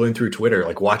like scrolling through Twitter,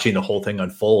 like watching the whole thing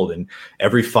unfold, and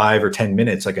every 5 or 10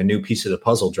 minutes, like a new piece of the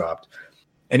puzzle dropped.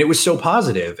 And it was so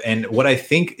positive. And what I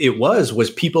think it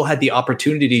was people had the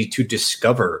opportunity to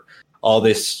discover all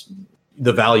this,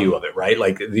 the value of it, right?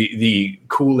 Like the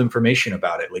cool information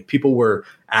about it. Like people were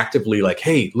actively like,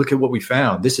 hey, look at what we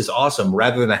found. This is awesome.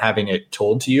 Rather than having it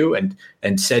told to you and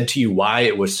said to you why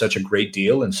it was such a great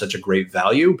deal and such a great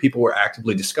value, people were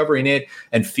actively discovering it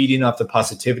and feeding off the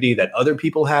positivity that other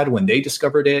people had when they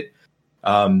discovered it.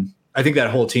 I think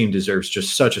that whole team deserves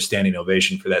just such a standing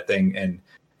ovation for that thing. And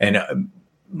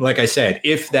like I said,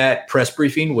 if that press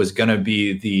briefing was going to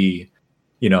be the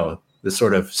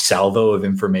sort of salvo of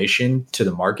information to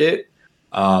the market,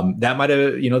 that might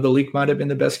have, the leak might have been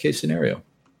the best case scenario.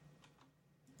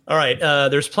 All right.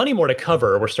 There's plenty more to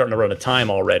cover. We're starting to run out of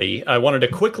time already. I wanted to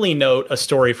quickly note a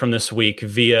story from this week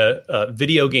via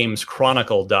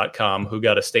videogameschronicle.com, who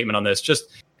got a statement on this.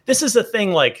 This is a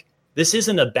thing, like, this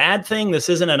isn't a bad thing. This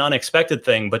isn't an unexpected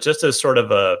thing, but just as sort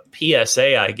of a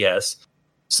PSA, I guess.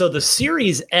 So the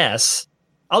Series S,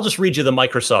 I'll just read you the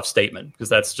Microsoft statement because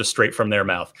that's just straight from their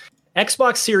mouth.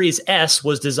 Xbox Series S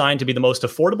was designed to be the most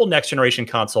affordable next-generation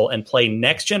console and play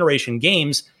next-generation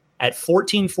games at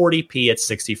 1440p at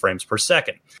 60 frames per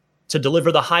second. To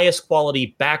deliver the highest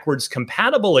quality backwards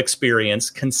compatible experience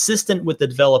consistent with the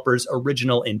developer's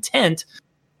original intent,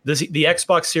 the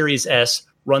Xbox Series S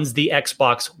runs the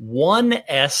Xbox One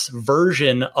S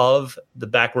version of the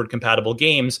backward compatible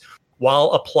games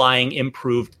while applying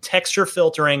improved texture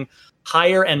filtering,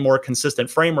 higher and more consistent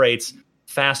frame rates,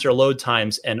 faster load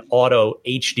times, and auto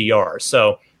HDR.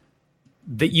 So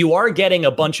that you are getting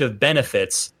a bunch of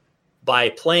benefits by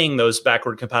playing those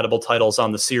backward compatible titles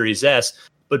on the Series S,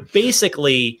 but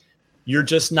basically you're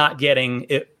just not getting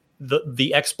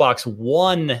the Xbox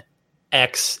One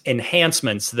X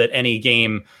enhancements that any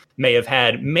game may have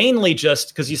had, mainly just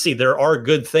because you see there are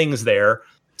good things there: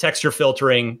 texture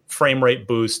filtering, frame rate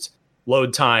boost,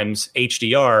 load times,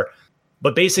 HDR.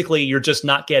 But basically you're just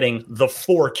not getting the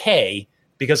 4K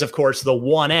because, of course, the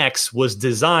One X was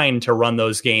designed to run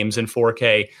those games in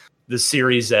 4K. The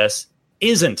Series S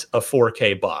isn't a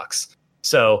 4K box.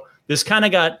 So this kind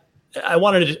of got...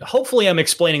 hopefully I'm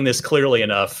explaining this clearly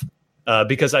enough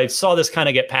because I saw this kind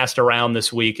of get passed around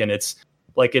this week, and it's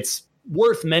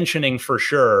worth mentioning for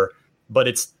sure, but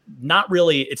it's not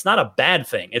a bad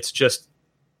thing. It's just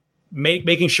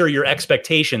making sure your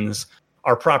expectations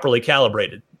are properly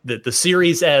calibrated. That the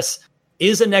Series S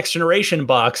is a next generation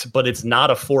box, but it's not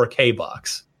a 4K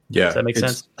box. Yeah. Does that make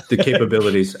sense? The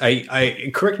capabilities. I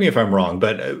correct me if I'm wrong,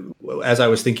 but as I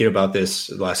was thinking about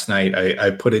this last night, I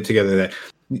put it together that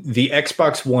the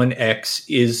Xbox One X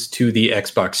is to the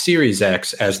Xbox Series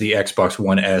X as the Xbox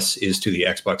One S is to the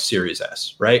Xbox Series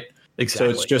S, right?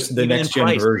 Exactly. So it's just the next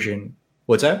gen version.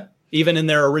 What's that? Even in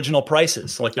their original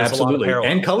prices, like there's Absolutely. a lot of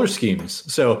parallels. And color schemes.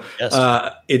 So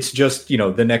Yes. It's just,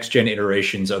 the next gen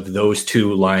iterations of those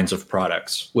two lines of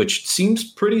products, which seems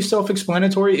pretty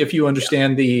self-explanatory if you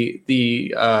understand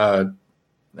the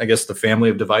I guess the family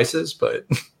of devices, but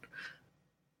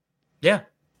yeah.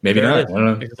 Maybe not. I don't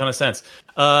know. Makes a ton of sense.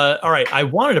 All right. I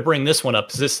wanted to bring this one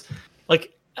up.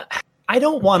 I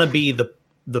don't want to be the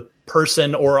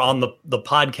person or on the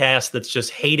podcast that's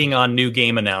just hating on new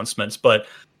game announcements, but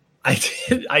I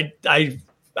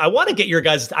want to get your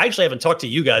guys. I actually haven't talked to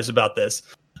you guys about this.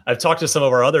 I've talked to some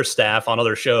of our other staff on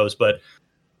other shows, but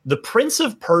the Prince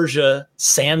of Persia: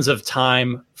 Sands of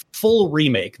Time full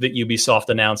remake that Ubisoft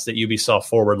announced at Ubisoft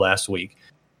Forward last week.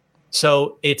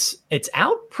 So it's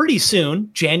out pretty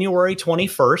soon, January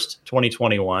 21st,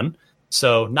 2021.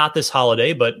 So not this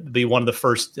holiday, but be one of the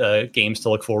first games to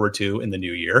look forward to in the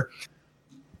new year.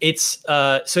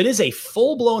 So it is a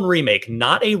full-blown remake,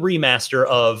 not a remaster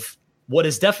of what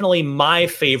is definitely my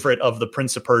favorite of the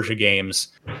Prince of Persia games.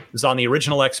 It was on the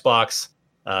original Xbox,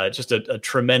 just a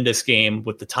tremendous game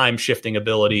with the time-shifting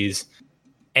abilities.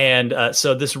 And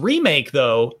so this remake,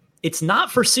 though, it's not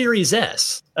for Series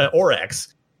S or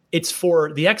X. It's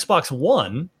for the Xbox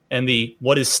One and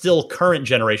what is still current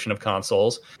generation of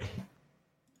consoles.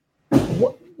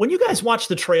 When you guys watched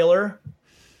the trailer,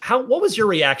 what was your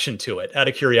reaction to it, out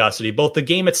of curiosity, both the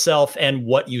game itself and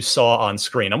what you saw on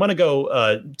screen? I'm going to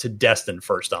go to Destin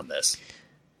first on this.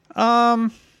 I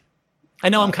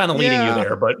know I'm kind of leading you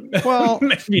there, but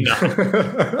maybe not.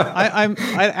 I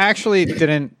actually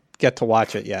didn't get to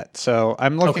watch it yet, so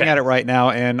I'm looking at it right now,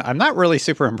 and I'm not really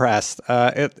super impressed.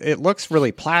 It looks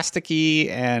really plasticky,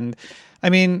 and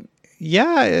I mean,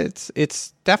 yeah,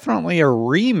 it's definitely a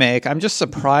remake. I'm just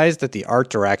surprised at the art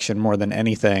direction more than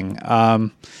anything.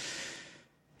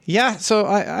 Yeah, so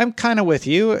I'm kind of with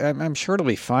you. I'm sure it'll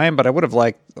be fine, but I would have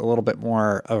liked a little bit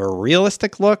more of a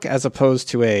realistic look as opposed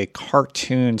to a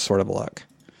cartoon sort of look.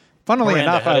 Funnily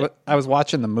enough, I was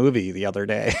watching the movie the other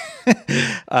day,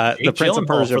 the Prince of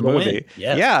Persia movie.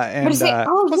 Yeah, and wasn't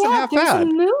half bad. A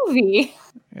movie.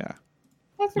 Yeah,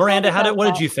 Miranda,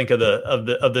 what did you think of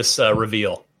this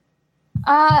reveal?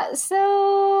 So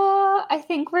I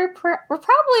think we're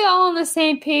probably all on the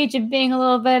same page of being a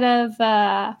little bit of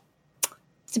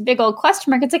it's a big old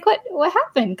question mark. It's like what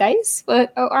happened, guys?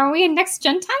 Are we in next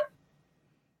gen time?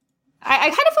 I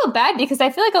kind of feel bad because I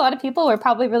feel like a lot of people were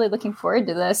probably really looking forward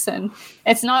to this, and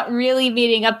it's not really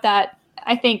meeting up that,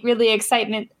 I think, really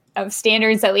excitement of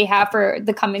standards that we have for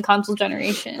the coming console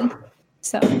generation.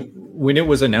 So when it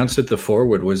was announced at the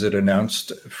Forward, was it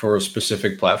announced for a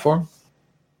specific platform?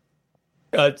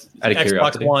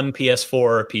 Xbox One,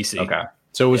 PS4, PC. Okay,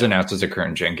 so it was announced as a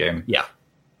current gen game. Yeah,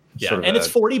 sort of, and it's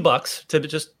 $40 to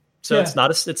just it's not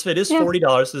it is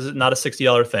 $40. This is not a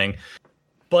 $60 thing.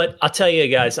 But I'll tell you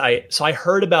guys, I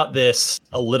heard about this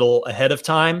a little ahead of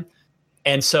time,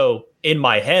 and so in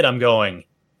my head I'm going,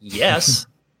 yes,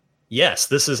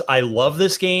 I love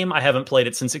this game. I haven't played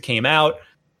it since it came out.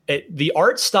 The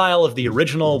art style of the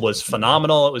original was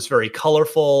phenomenal. It was very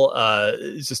colorful.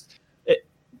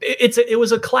 it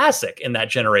was a classic in that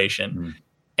generation.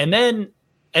 And then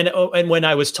and when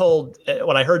I was told,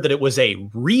 when I heard that it was a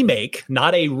remake,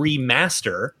 not a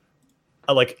remaster,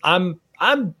 like I'm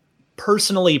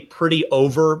personally pretty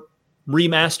over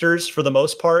remasters for the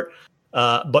most part,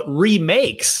 but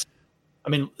remakes. I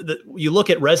mean, you look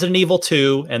at Resident Evil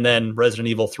 2 and then Resident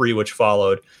Evil 3, which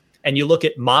followed, and you look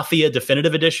at Mafia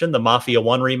Definitive Edition, the Mafia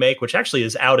 1 remake, which actually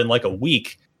is out in like a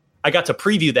week. I got to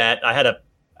preview that. I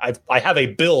have a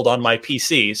build on my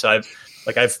PC, so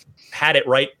I've had it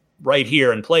right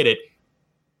here and played it.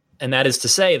 And that is to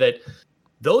say that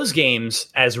those games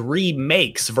as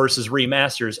remakes versus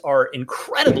remasters are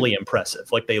incredibly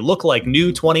impressive. Like, they look like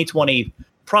new 2020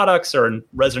 products, or in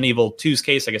Resident Evil 2's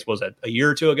case, I guess, what was that, a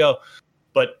year or two ago?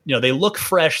 But, you know, they look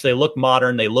fresh, they look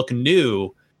modern, they look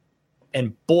new.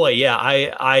 And boy, yeah,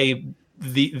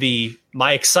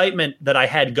 my excitement that I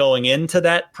had going into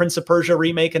that Prince of Persia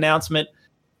remake announcement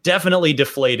definitely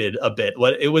deflated a bit.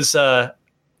 What it was, the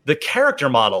character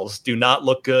models do not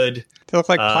look good. They look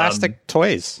like plastic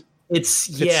toys. It's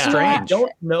strange. I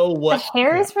don't know what the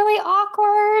hair is really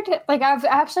awkward. Like, I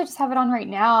actually just have it on right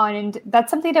now, and that's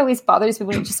something that always bothers me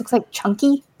when it just looks like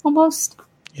chunky almost.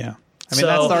 Yeah, I mean,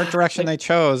 that's the art direction they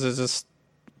chose. Is just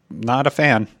not a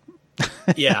fan.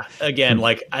 Yeah, again,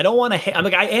 like, I don't want to.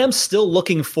 I am still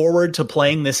looking forward to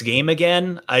playing this game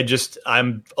again.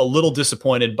 I'm a little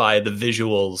disappointed by the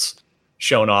visuals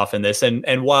shown off in this,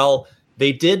 and while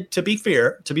they did, to be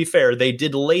fair, they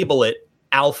did label it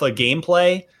alpha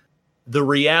gameplay. The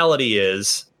reality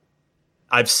is,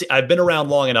 I've been around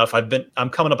long enough. I'm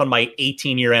coming up on my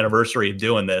 18-year anniversary of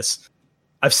doing this.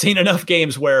 I've seen enough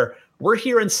games where we're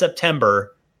here in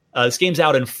September. This game's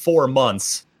out in 4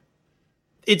 months.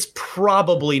 It's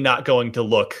probably not going to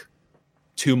look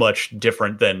too much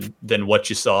different than what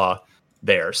you saw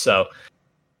there. So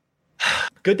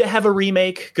good to have a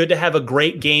remake. Good to have a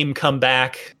great game come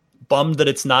back. Bummed that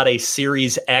it's not a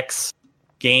Series X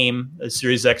game, a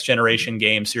Series X generation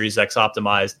game, Series X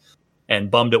optimized,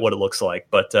 and bummed at what it looks like.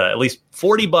 But at least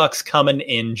 $40 coming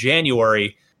in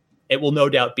January. It will no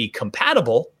doubt be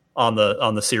compatible on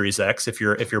the Series X if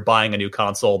you're buying a new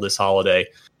console this holiday,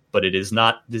 but it is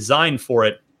not designed for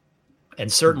it, and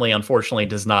certainly, unfortunately,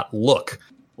 does not look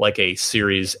like a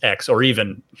Series X or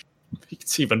even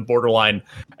it's even borderline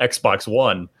Xbox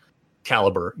One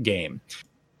caliber game.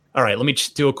 All right, let me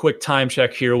just do a quick time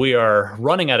check here. We are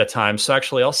running out of time, so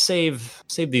actually I'll save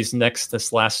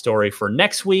this last story for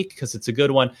next week because it's a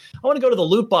good one. I want to go to the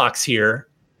loot box here.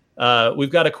 We've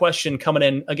got a question coming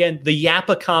in. Again, the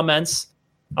Yappa comments.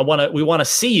 We want to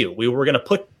see you. We're going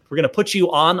to put you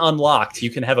on Unlocked. You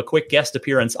can have a quick guest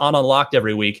appearance on Unlocked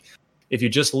every week if you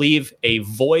just leave a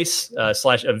voice /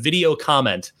 a video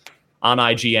comment on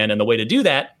IGN. And the way to do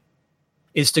that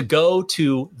is to go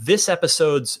to this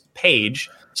episode's page.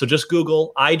 So just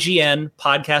Google IGN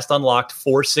Podcast Unlocked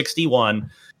 461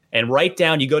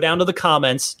 and you go down to the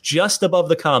comments. Just above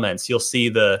the comments, you'll see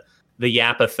the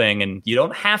Yappa thing. And you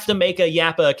don't have to make a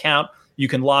Yappa account. You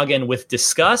can log in with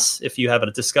Discuss if you have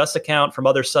a Discuss account from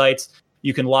other sites.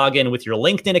 You can log in with your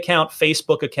LinkedIn account,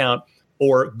 Facebook account,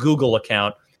 or Google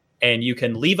account. And you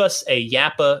can leave us a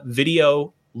Yappa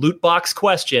video loot box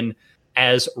question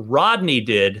as Rodney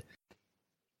did.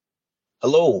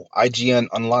 Hello, IGN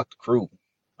Unlocked crew.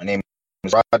 My name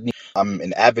is Rodney. I'm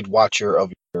an avid watcher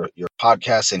of your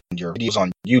podcasts and your videos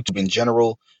on YouTube in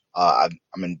general. I'm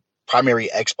a primary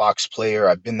Xbox player.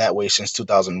 I've been that way since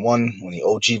 2001 when the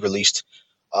OG released.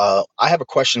 I have a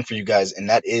question for you guys, and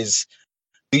that is,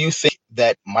 do you think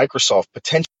that Microsoft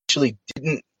potentially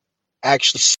didn't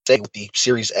actually say what the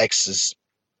Series X's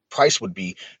price would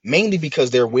be, mainly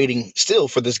because they're waiting still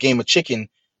for this game of chicken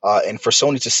and for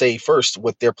Sony to say first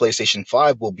what their PlayStation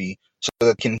 5 will be so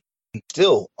that they can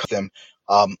still put them.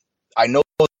 I know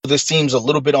this seems a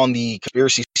little bit on the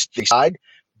conspiracy side,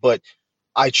 but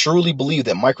I truly believe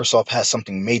that Microsoft has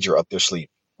something major up their sleeve.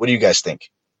 What do you guys think?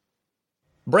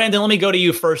 Brandon, let me go to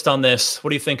you first on this.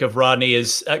 What do you think of Rodney?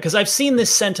 Is because I've seen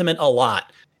this sentiment a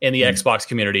lot in the Xbox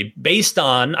community based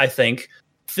on, I think,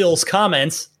 Phil's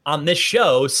comments on this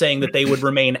show saying that they would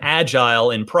remain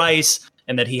agile in price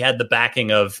and that he had the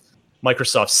backing of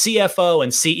Microsoft's CFO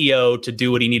and CEO to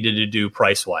do what he needed to do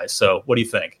price-wise. So what do you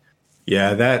think?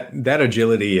 Yeah, that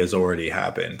agility has already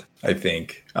happened, I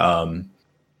think.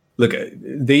 Look,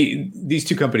 these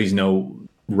two companies know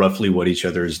roughly what each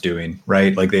other is doing,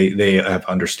 right? Like they have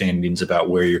understandings about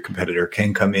where your competitor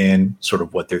can come in, sort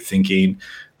of what they're thinking.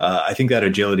 I think that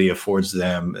agility affords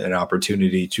them an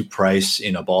opportunity to price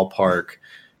in a ballpark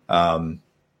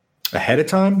ahead of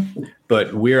time.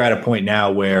 But we're at a point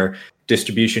now where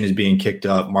distribution is being kicked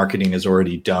up, marketing is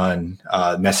already done,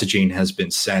 messaging has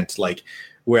been sent. Like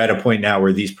we're at a point now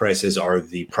where these prices are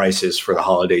the prices for the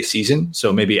holiday season.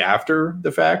 So maybe after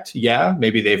the fact,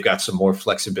 maybe they've got some more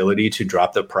flexibility to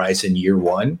drop the price in year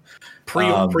one.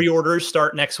 Pre-orders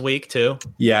start next week too.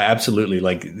 Yeah, absolutely.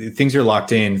 Like things are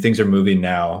locked in, things are moving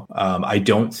now. I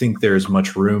don't think there's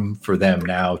much room for them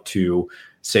now to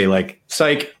say like,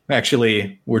 psych,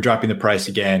 actually, we're dropping the price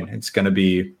again. It's going to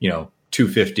be,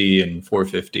 $250 and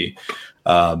 $450.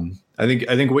 I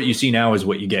think what you see now is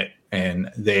what you get.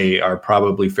 And they are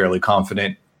probably fairly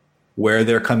confident where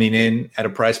they're coming in at a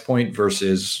price point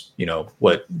versus,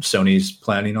 what Sony's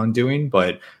planning on doing.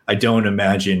 But I don't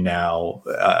imagine now,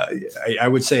 I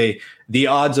would say the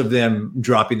odds of them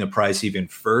dropping the price even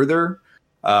further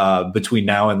between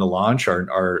now and the launch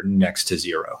are next to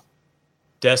zero.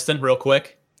 Destin, real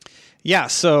quick. Yeah,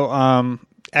 so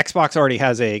Xbox already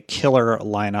has a killer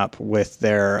lineup with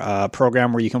their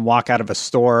program where you can walk out of a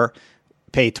store,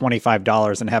 pay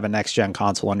 $25 and have a next-gen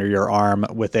console under your arm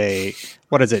with a,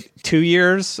 2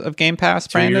 years of Game Pass,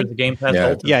 Brandon? 2 years of Game Pass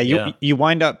Ultimate. Yeah, you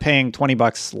wind up paying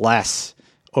 $20 less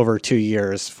over 2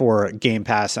 years for Game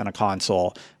Pass and a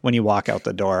console when you walk out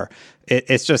the door.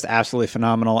 It's just absolutely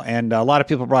phenomenal. And a lot of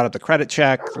people brought up the credit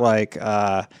check. Like,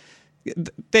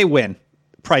 they win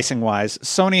pricing-wise.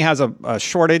 Sony has a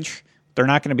shortage. They're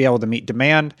not going to be able to meet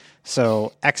demand.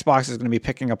 So Xbox is going to be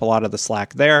picking up a lot of the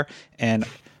slack there. And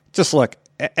just look,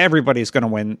 everybody's going to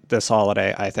win this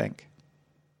holiday, I think.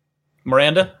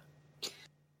 Miranda?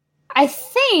 I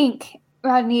think,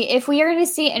 Rodney, if we are going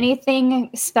to see anything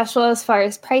special as far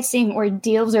as pricing or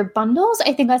deals or bundles,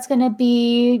 I think that's going to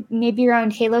be maybe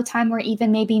around Halo time or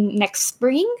even maybe next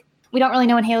spring. We don't really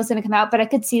know when Halo's going to come out, but I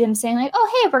could see them saying like,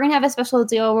 oh, hey, we're going to have a special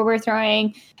deal where we're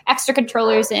throwing extra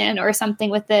controllers in or something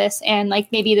with this, and like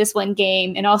maybe this one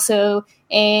game, and also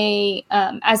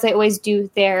as they always do,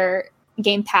 their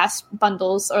Game Pass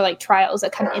bundles or like trials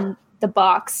that come in the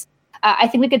box. I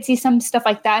think we could see some stuff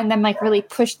like that, and then like really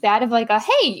push that of like,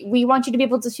 hey, we want you to be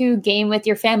able to game with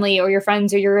your family or your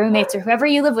friends or your roommates or whoever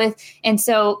you live with, and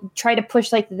so try to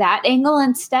push like that angle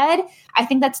instead. I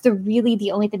think that's the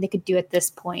only thing they could do at this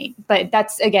point. But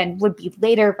that's, again, would be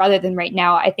later rather than right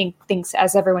now. I think things,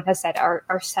 as everyone has said, are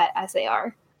set as they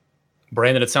are.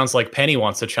 Brandon, it sounds like Penny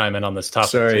wants to chime in on this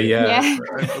topic. Sorry, yeah.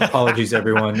 Apologies,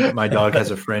 everyone. My dog has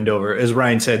a friend over. As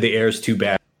Ryan said, the air is too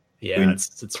bad. Yeah,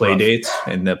 it's play rough. Dates,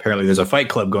 and apparently there's a fight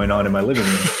club going on in my living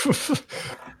room.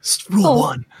 Rule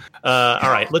one.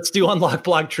 All right, let's do Unlock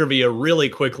Block Trivia really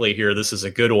quickly here. This is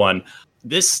a good one.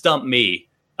 This stumped me.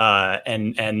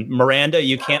 And Miranda,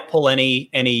 you can't pull any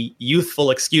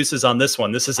youthful excuses on this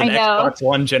one. This is an Xbox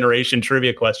One generation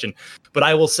trivia question. But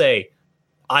I will say,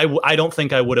 I don't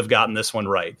think I would have gotten this one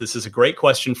right. This is a great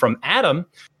question from Adam,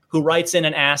 who writes in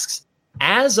and asks,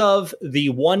 as of the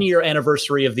 1 year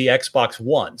anniversary of the Xbox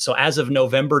One, so as of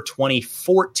November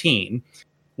 2014,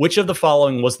 which of the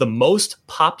following was the most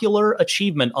popular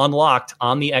achievement unlocked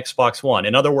on the Xbox One?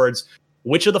 In other words,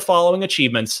 which of the following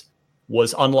achievements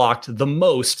was unlocked the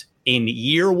most in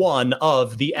year one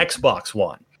of the Xbox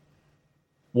One?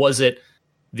 Was it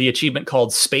the achievement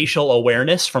called Spatial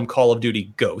Awareness from Call of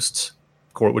Duty Ghosts,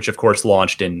 which of course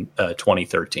launched in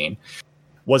 2013?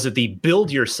 Was it the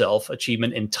Build Yourself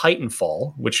achievement in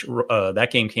Titanfall, which that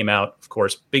game came out, of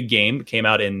course, big game, came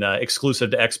out in exclusive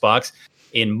to Xbox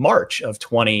in March of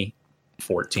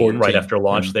 2014, right after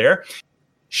launch there.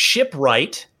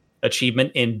 Shipwright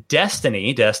achievement in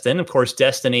Destiny. Destin, of course,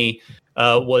 Destiny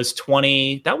was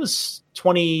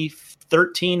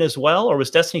 2013 as well, or was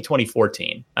Destiny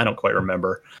 2014? I don't quite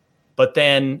remember. But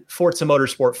then Forza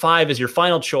Motorsport 5 is your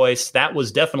final choice. That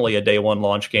was definitely a day one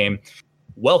launch game.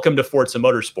 Welcome to Forza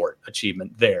Motorsport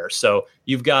achievement there. So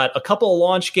you've got a couple of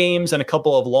launch games and a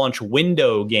couple of launch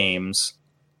window games.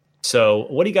 So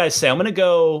what do you guys say? I'm going to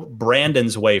go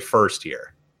Brandon's way first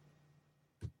here.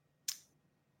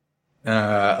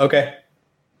 Okay.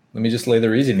 Let me just lay the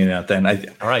reasoning out then.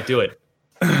 All right, do it.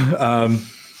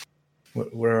 What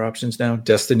are our options now?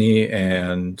 Destiny,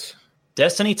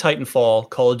 Titanfall,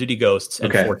 Call of Duty Ghosts,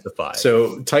 and Forza 5.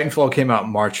 So Titanfall came out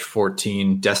March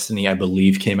 14. Destiny, I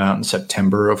believe, came out in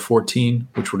September of 14,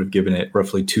 which would have given it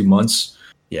roughly 2 months.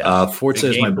 Yeah. Forza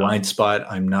is my blind spot.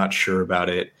 I'm not sure about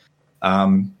it.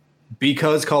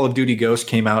 Because Call of Duty Ghosts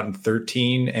came out in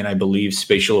 13, and I believe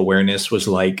Spatial Awareness was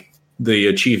like the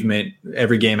achievement.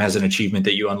 Every game has an achievement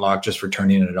that you unlock just for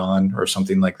turning it on or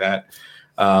something like that.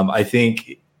 I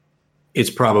think it's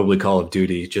probably Call of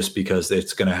Duty just because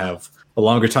it's going to have a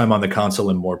longer time on the console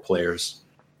and more players.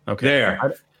 Okay.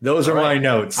 There. Those are my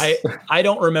notes. I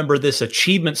don't remember this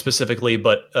achievement specifically,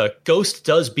 but Ghost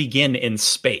does begin in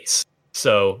space.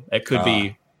 So it could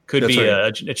be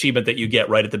an achievement that you get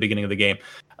right at the beginning of the game.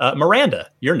 Miranda,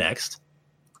 you're next.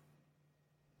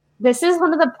 This is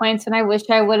one of the points when I wish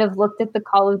I would have looked at the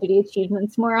Call of Duty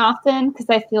achievements more often, because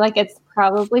I feel like it's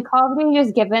probably Call of Duty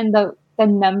just given the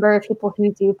number of people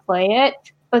who do play it.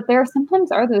 But there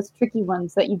sometimes are those tricky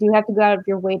ones that you do have to go out of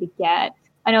your way to get.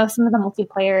 I know some of the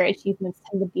multiplayer achievements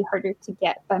tend to be harder to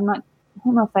get, but I don't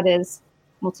know if that is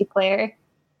multiplayer.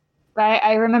 But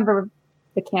I remember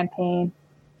the campaign.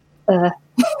 But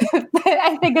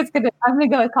I think I'm going to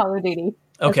go with Call of Duty.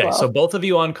 Okay, well. So both of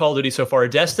you on Call of Duty so far.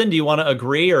 Destin, do you want to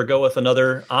agree or go with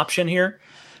another option here?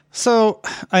 So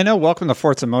I know Welcome to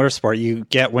Forza Motorsport you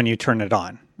get when you turn it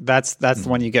on. That's the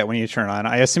one you get when you turn it on.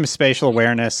 I assume spatial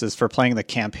awareness is for playing the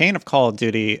campaign of Call of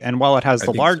Duty, and while it has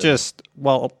the largest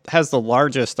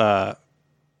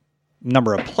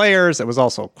number of players, it was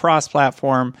also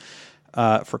cross-platform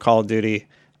for Call of Duty.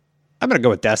 I'm going to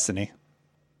go with Destiny.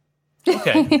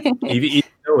 Okay. Even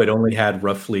though it only had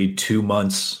roughly 2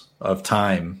 months of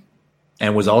time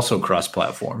and was also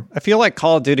cross-platform. I feel like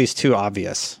Call of Duty's too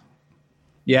obvious.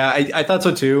 Yeah, I thought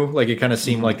so too. Like it kind of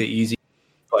seemed like the easy,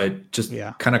 but just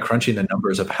kind of crunching the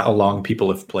numbers of how long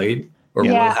people have played. Or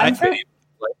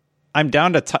I'm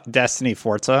down to Destiny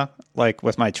Forza, like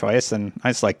with my choice, and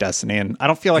I just like Destiny, and I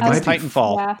don't feel like it's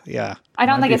Titanfall. Yeah. I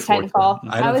don't think it's Titanfall.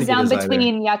 I was down between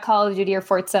either. Call of Duty or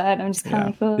Forza, and I'm just kind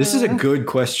of like, This is a good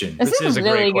question. This is a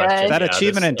really good question. That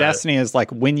achievement in Destiny is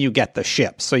like when you get the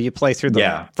ship. So you play through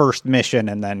the first mission,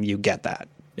 and then you get that.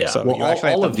 Yeah. So well,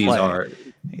 all of these are.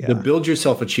 Yeah. The build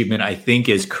yourself achievement, I think,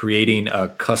 is creating a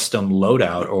custom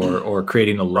loadout or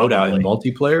creating a loadout in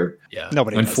multiplayer. Yeah.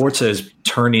 Nobody. And Forza is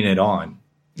turning it on.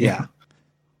 Yeah.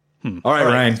 All right,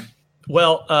 Ryan.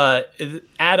 Well,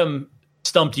 Adam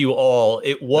stumped you all.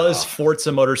 It was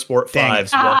Forza Motorsport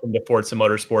 5's Welcome to Forza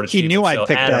Motorsport. He knew I'd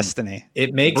pick Destiny.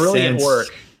 It makes brilliant sense. Work.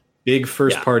 Big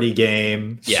first-party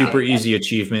game, super easy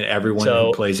achievement. Everyone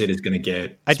who plays it is going to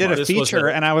get. I did a feature,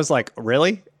 and I was like,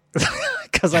 really?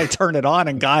 Because I turned it on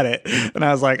and got it. And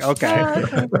I was like, okay.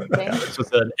 This was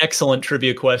an excellent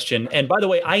trivia question. And by the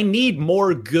way, I need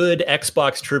more good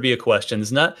Xbox trivia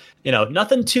questions.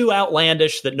 Nothing too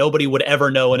outlandish that nobody would ever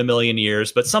know in a million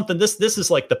years, but something this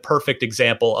is like the perfect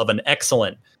example of an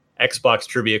excellent Xbox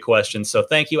trivia question. So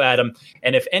thank you, Adam.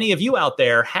 And if any of you out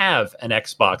there have an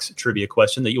Xbox trivia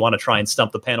question that you want to try and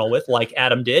stump the panel with, like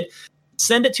Adam did,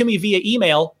 send it to me via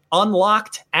email.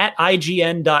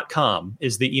 unlocked@ign.com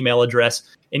is the email address.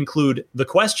 Include the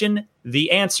question,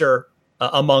 the answer,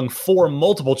 among 4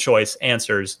 multiple choice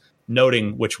answers,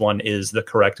 noting which one is the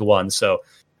correct one. So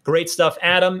great stuff,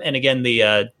 Adam. And again,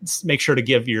 make sure to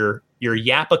give your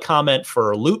Yappa comment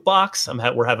for Loot Box.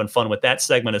 We're having fun with that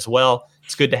segment as well.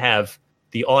 It's good to have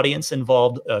the audience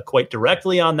involved quite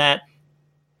directly on that.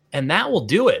 And that will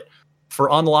do it. For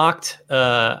Unlocked,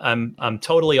 I'm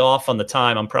totally off on the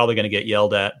time. I'm probably going to get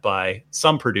yelled at by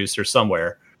some producer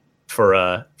somewhere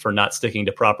for not sticking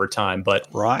to proper time. But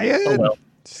Ryan, oh well.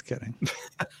 Just kidding.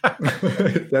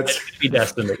 That's be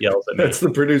Destin that yells at me. That's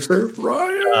the producer,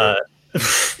 Ryan.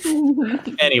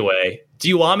 Anyway, do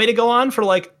you want me to go on for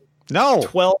like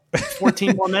 12,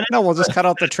 14 more minutes? No, we'll just cut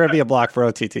out the trivia block for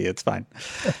OTT. It's fine.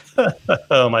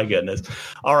 Oh, my goodness.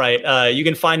 All right. You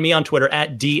can find me on Twitter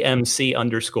at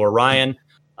DMC_Ryan.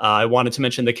 I wanted to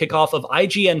mention the kickoff of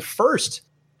IGN First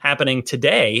happening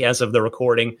today as of the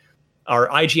recording. Our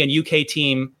IGN UK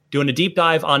team doing a deep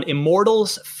dive on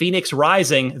Immortals Phoenix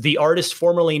Rising, the artist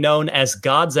formerly known as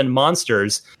Gods and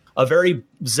Monsters, a very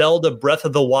Zelda Breath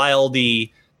of the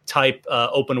Wild-y type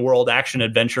open world action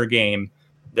adventure game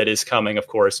that is coming, of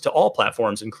course, to all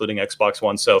platforms, including Xbox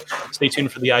One. So stay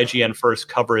tuned for the IGN First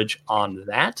coverage on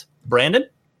that. Brandon?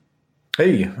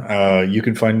 Hey, you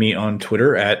can find me on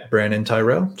Twitter at Brandon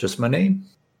Tyrell, just my name.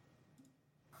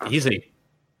 Easy.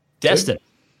 Destin?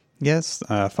 Yes,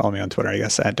 follow me on Twitter, I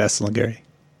guess, at Destin Legary.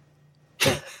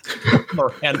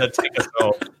 Miranda, take us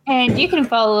home. And you can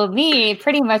follow me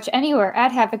pretty much anywhere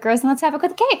at Havoc Grows and Let's Havoc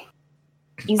with a K.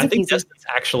 Easy I think peasy. Destin's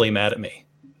actually mad at me.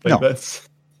 No.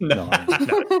 No.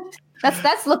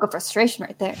 That's look of frustration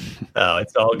right there. Oh,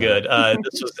 it's all good.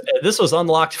 This was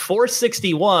Unlocked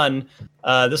 461.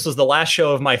 This was the last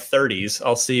show of my 30s.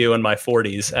 I'll see you in my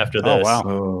 40s after this.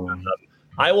 Oh, wow.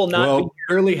 I will not. Well,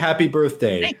 early happy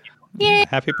birthday. Thank you. Yeah.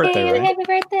 Happy birthday, Ray. Happy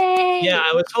birthday. Yeah,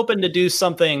 I was hoping to do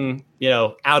something,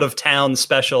 out of town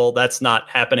special. That's not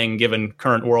happening given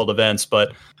current world events,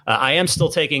 but I am still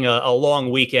taking a long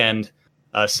weekend.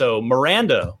 So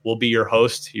Miranda will be your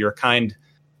host, your kind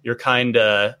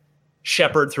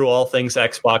shepherd through all things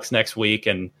Xbox next week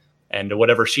and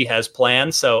whatever she has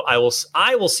planned. So I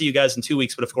will see you guys in 2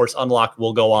 weeks, but of course Unlocked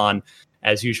will go on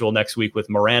as usual next week with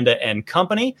Miranda and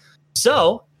company.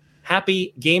 So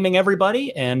happy gaming,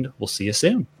 everybody, and we'll see you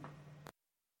soon.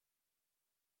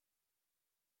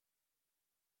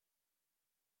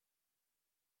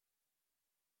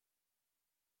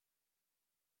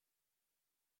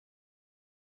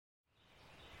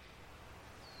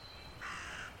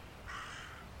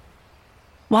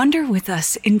 Wander with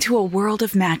us into a world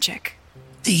of magic.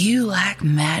 Do you like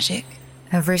magic?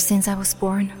 Ever since I was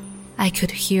born, I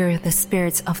could hear the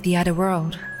spirits of the other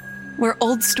world. Where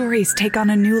old stories take on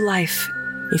a new life.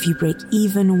 If you break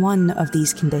even one of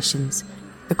these conditions,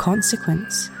 the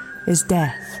consequence is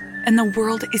death. And the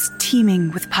world is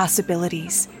teeming with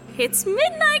possibilities. It's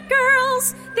midnight,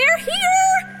 girls! They're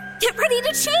here! Get ready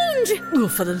to change! Oh,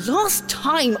 for the last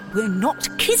time, we're not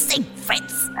kissing,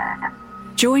 Fritz!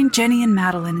 Join Jenny and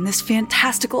Madeline in this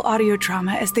fantastical audio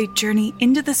drama as they journey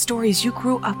into the stories you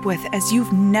grew up with as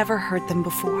you've never heard them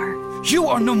before. You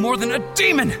are no more than a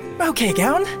demon! Okay,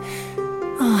 Gown.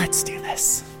 Let's do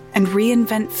this. And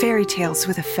reinvent fairy tales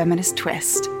with a feminist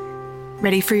twist.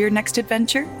 Ready for your next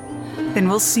adventure? Then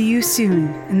we'll see you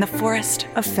soon in the forest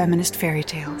of feminist fairy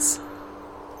tales.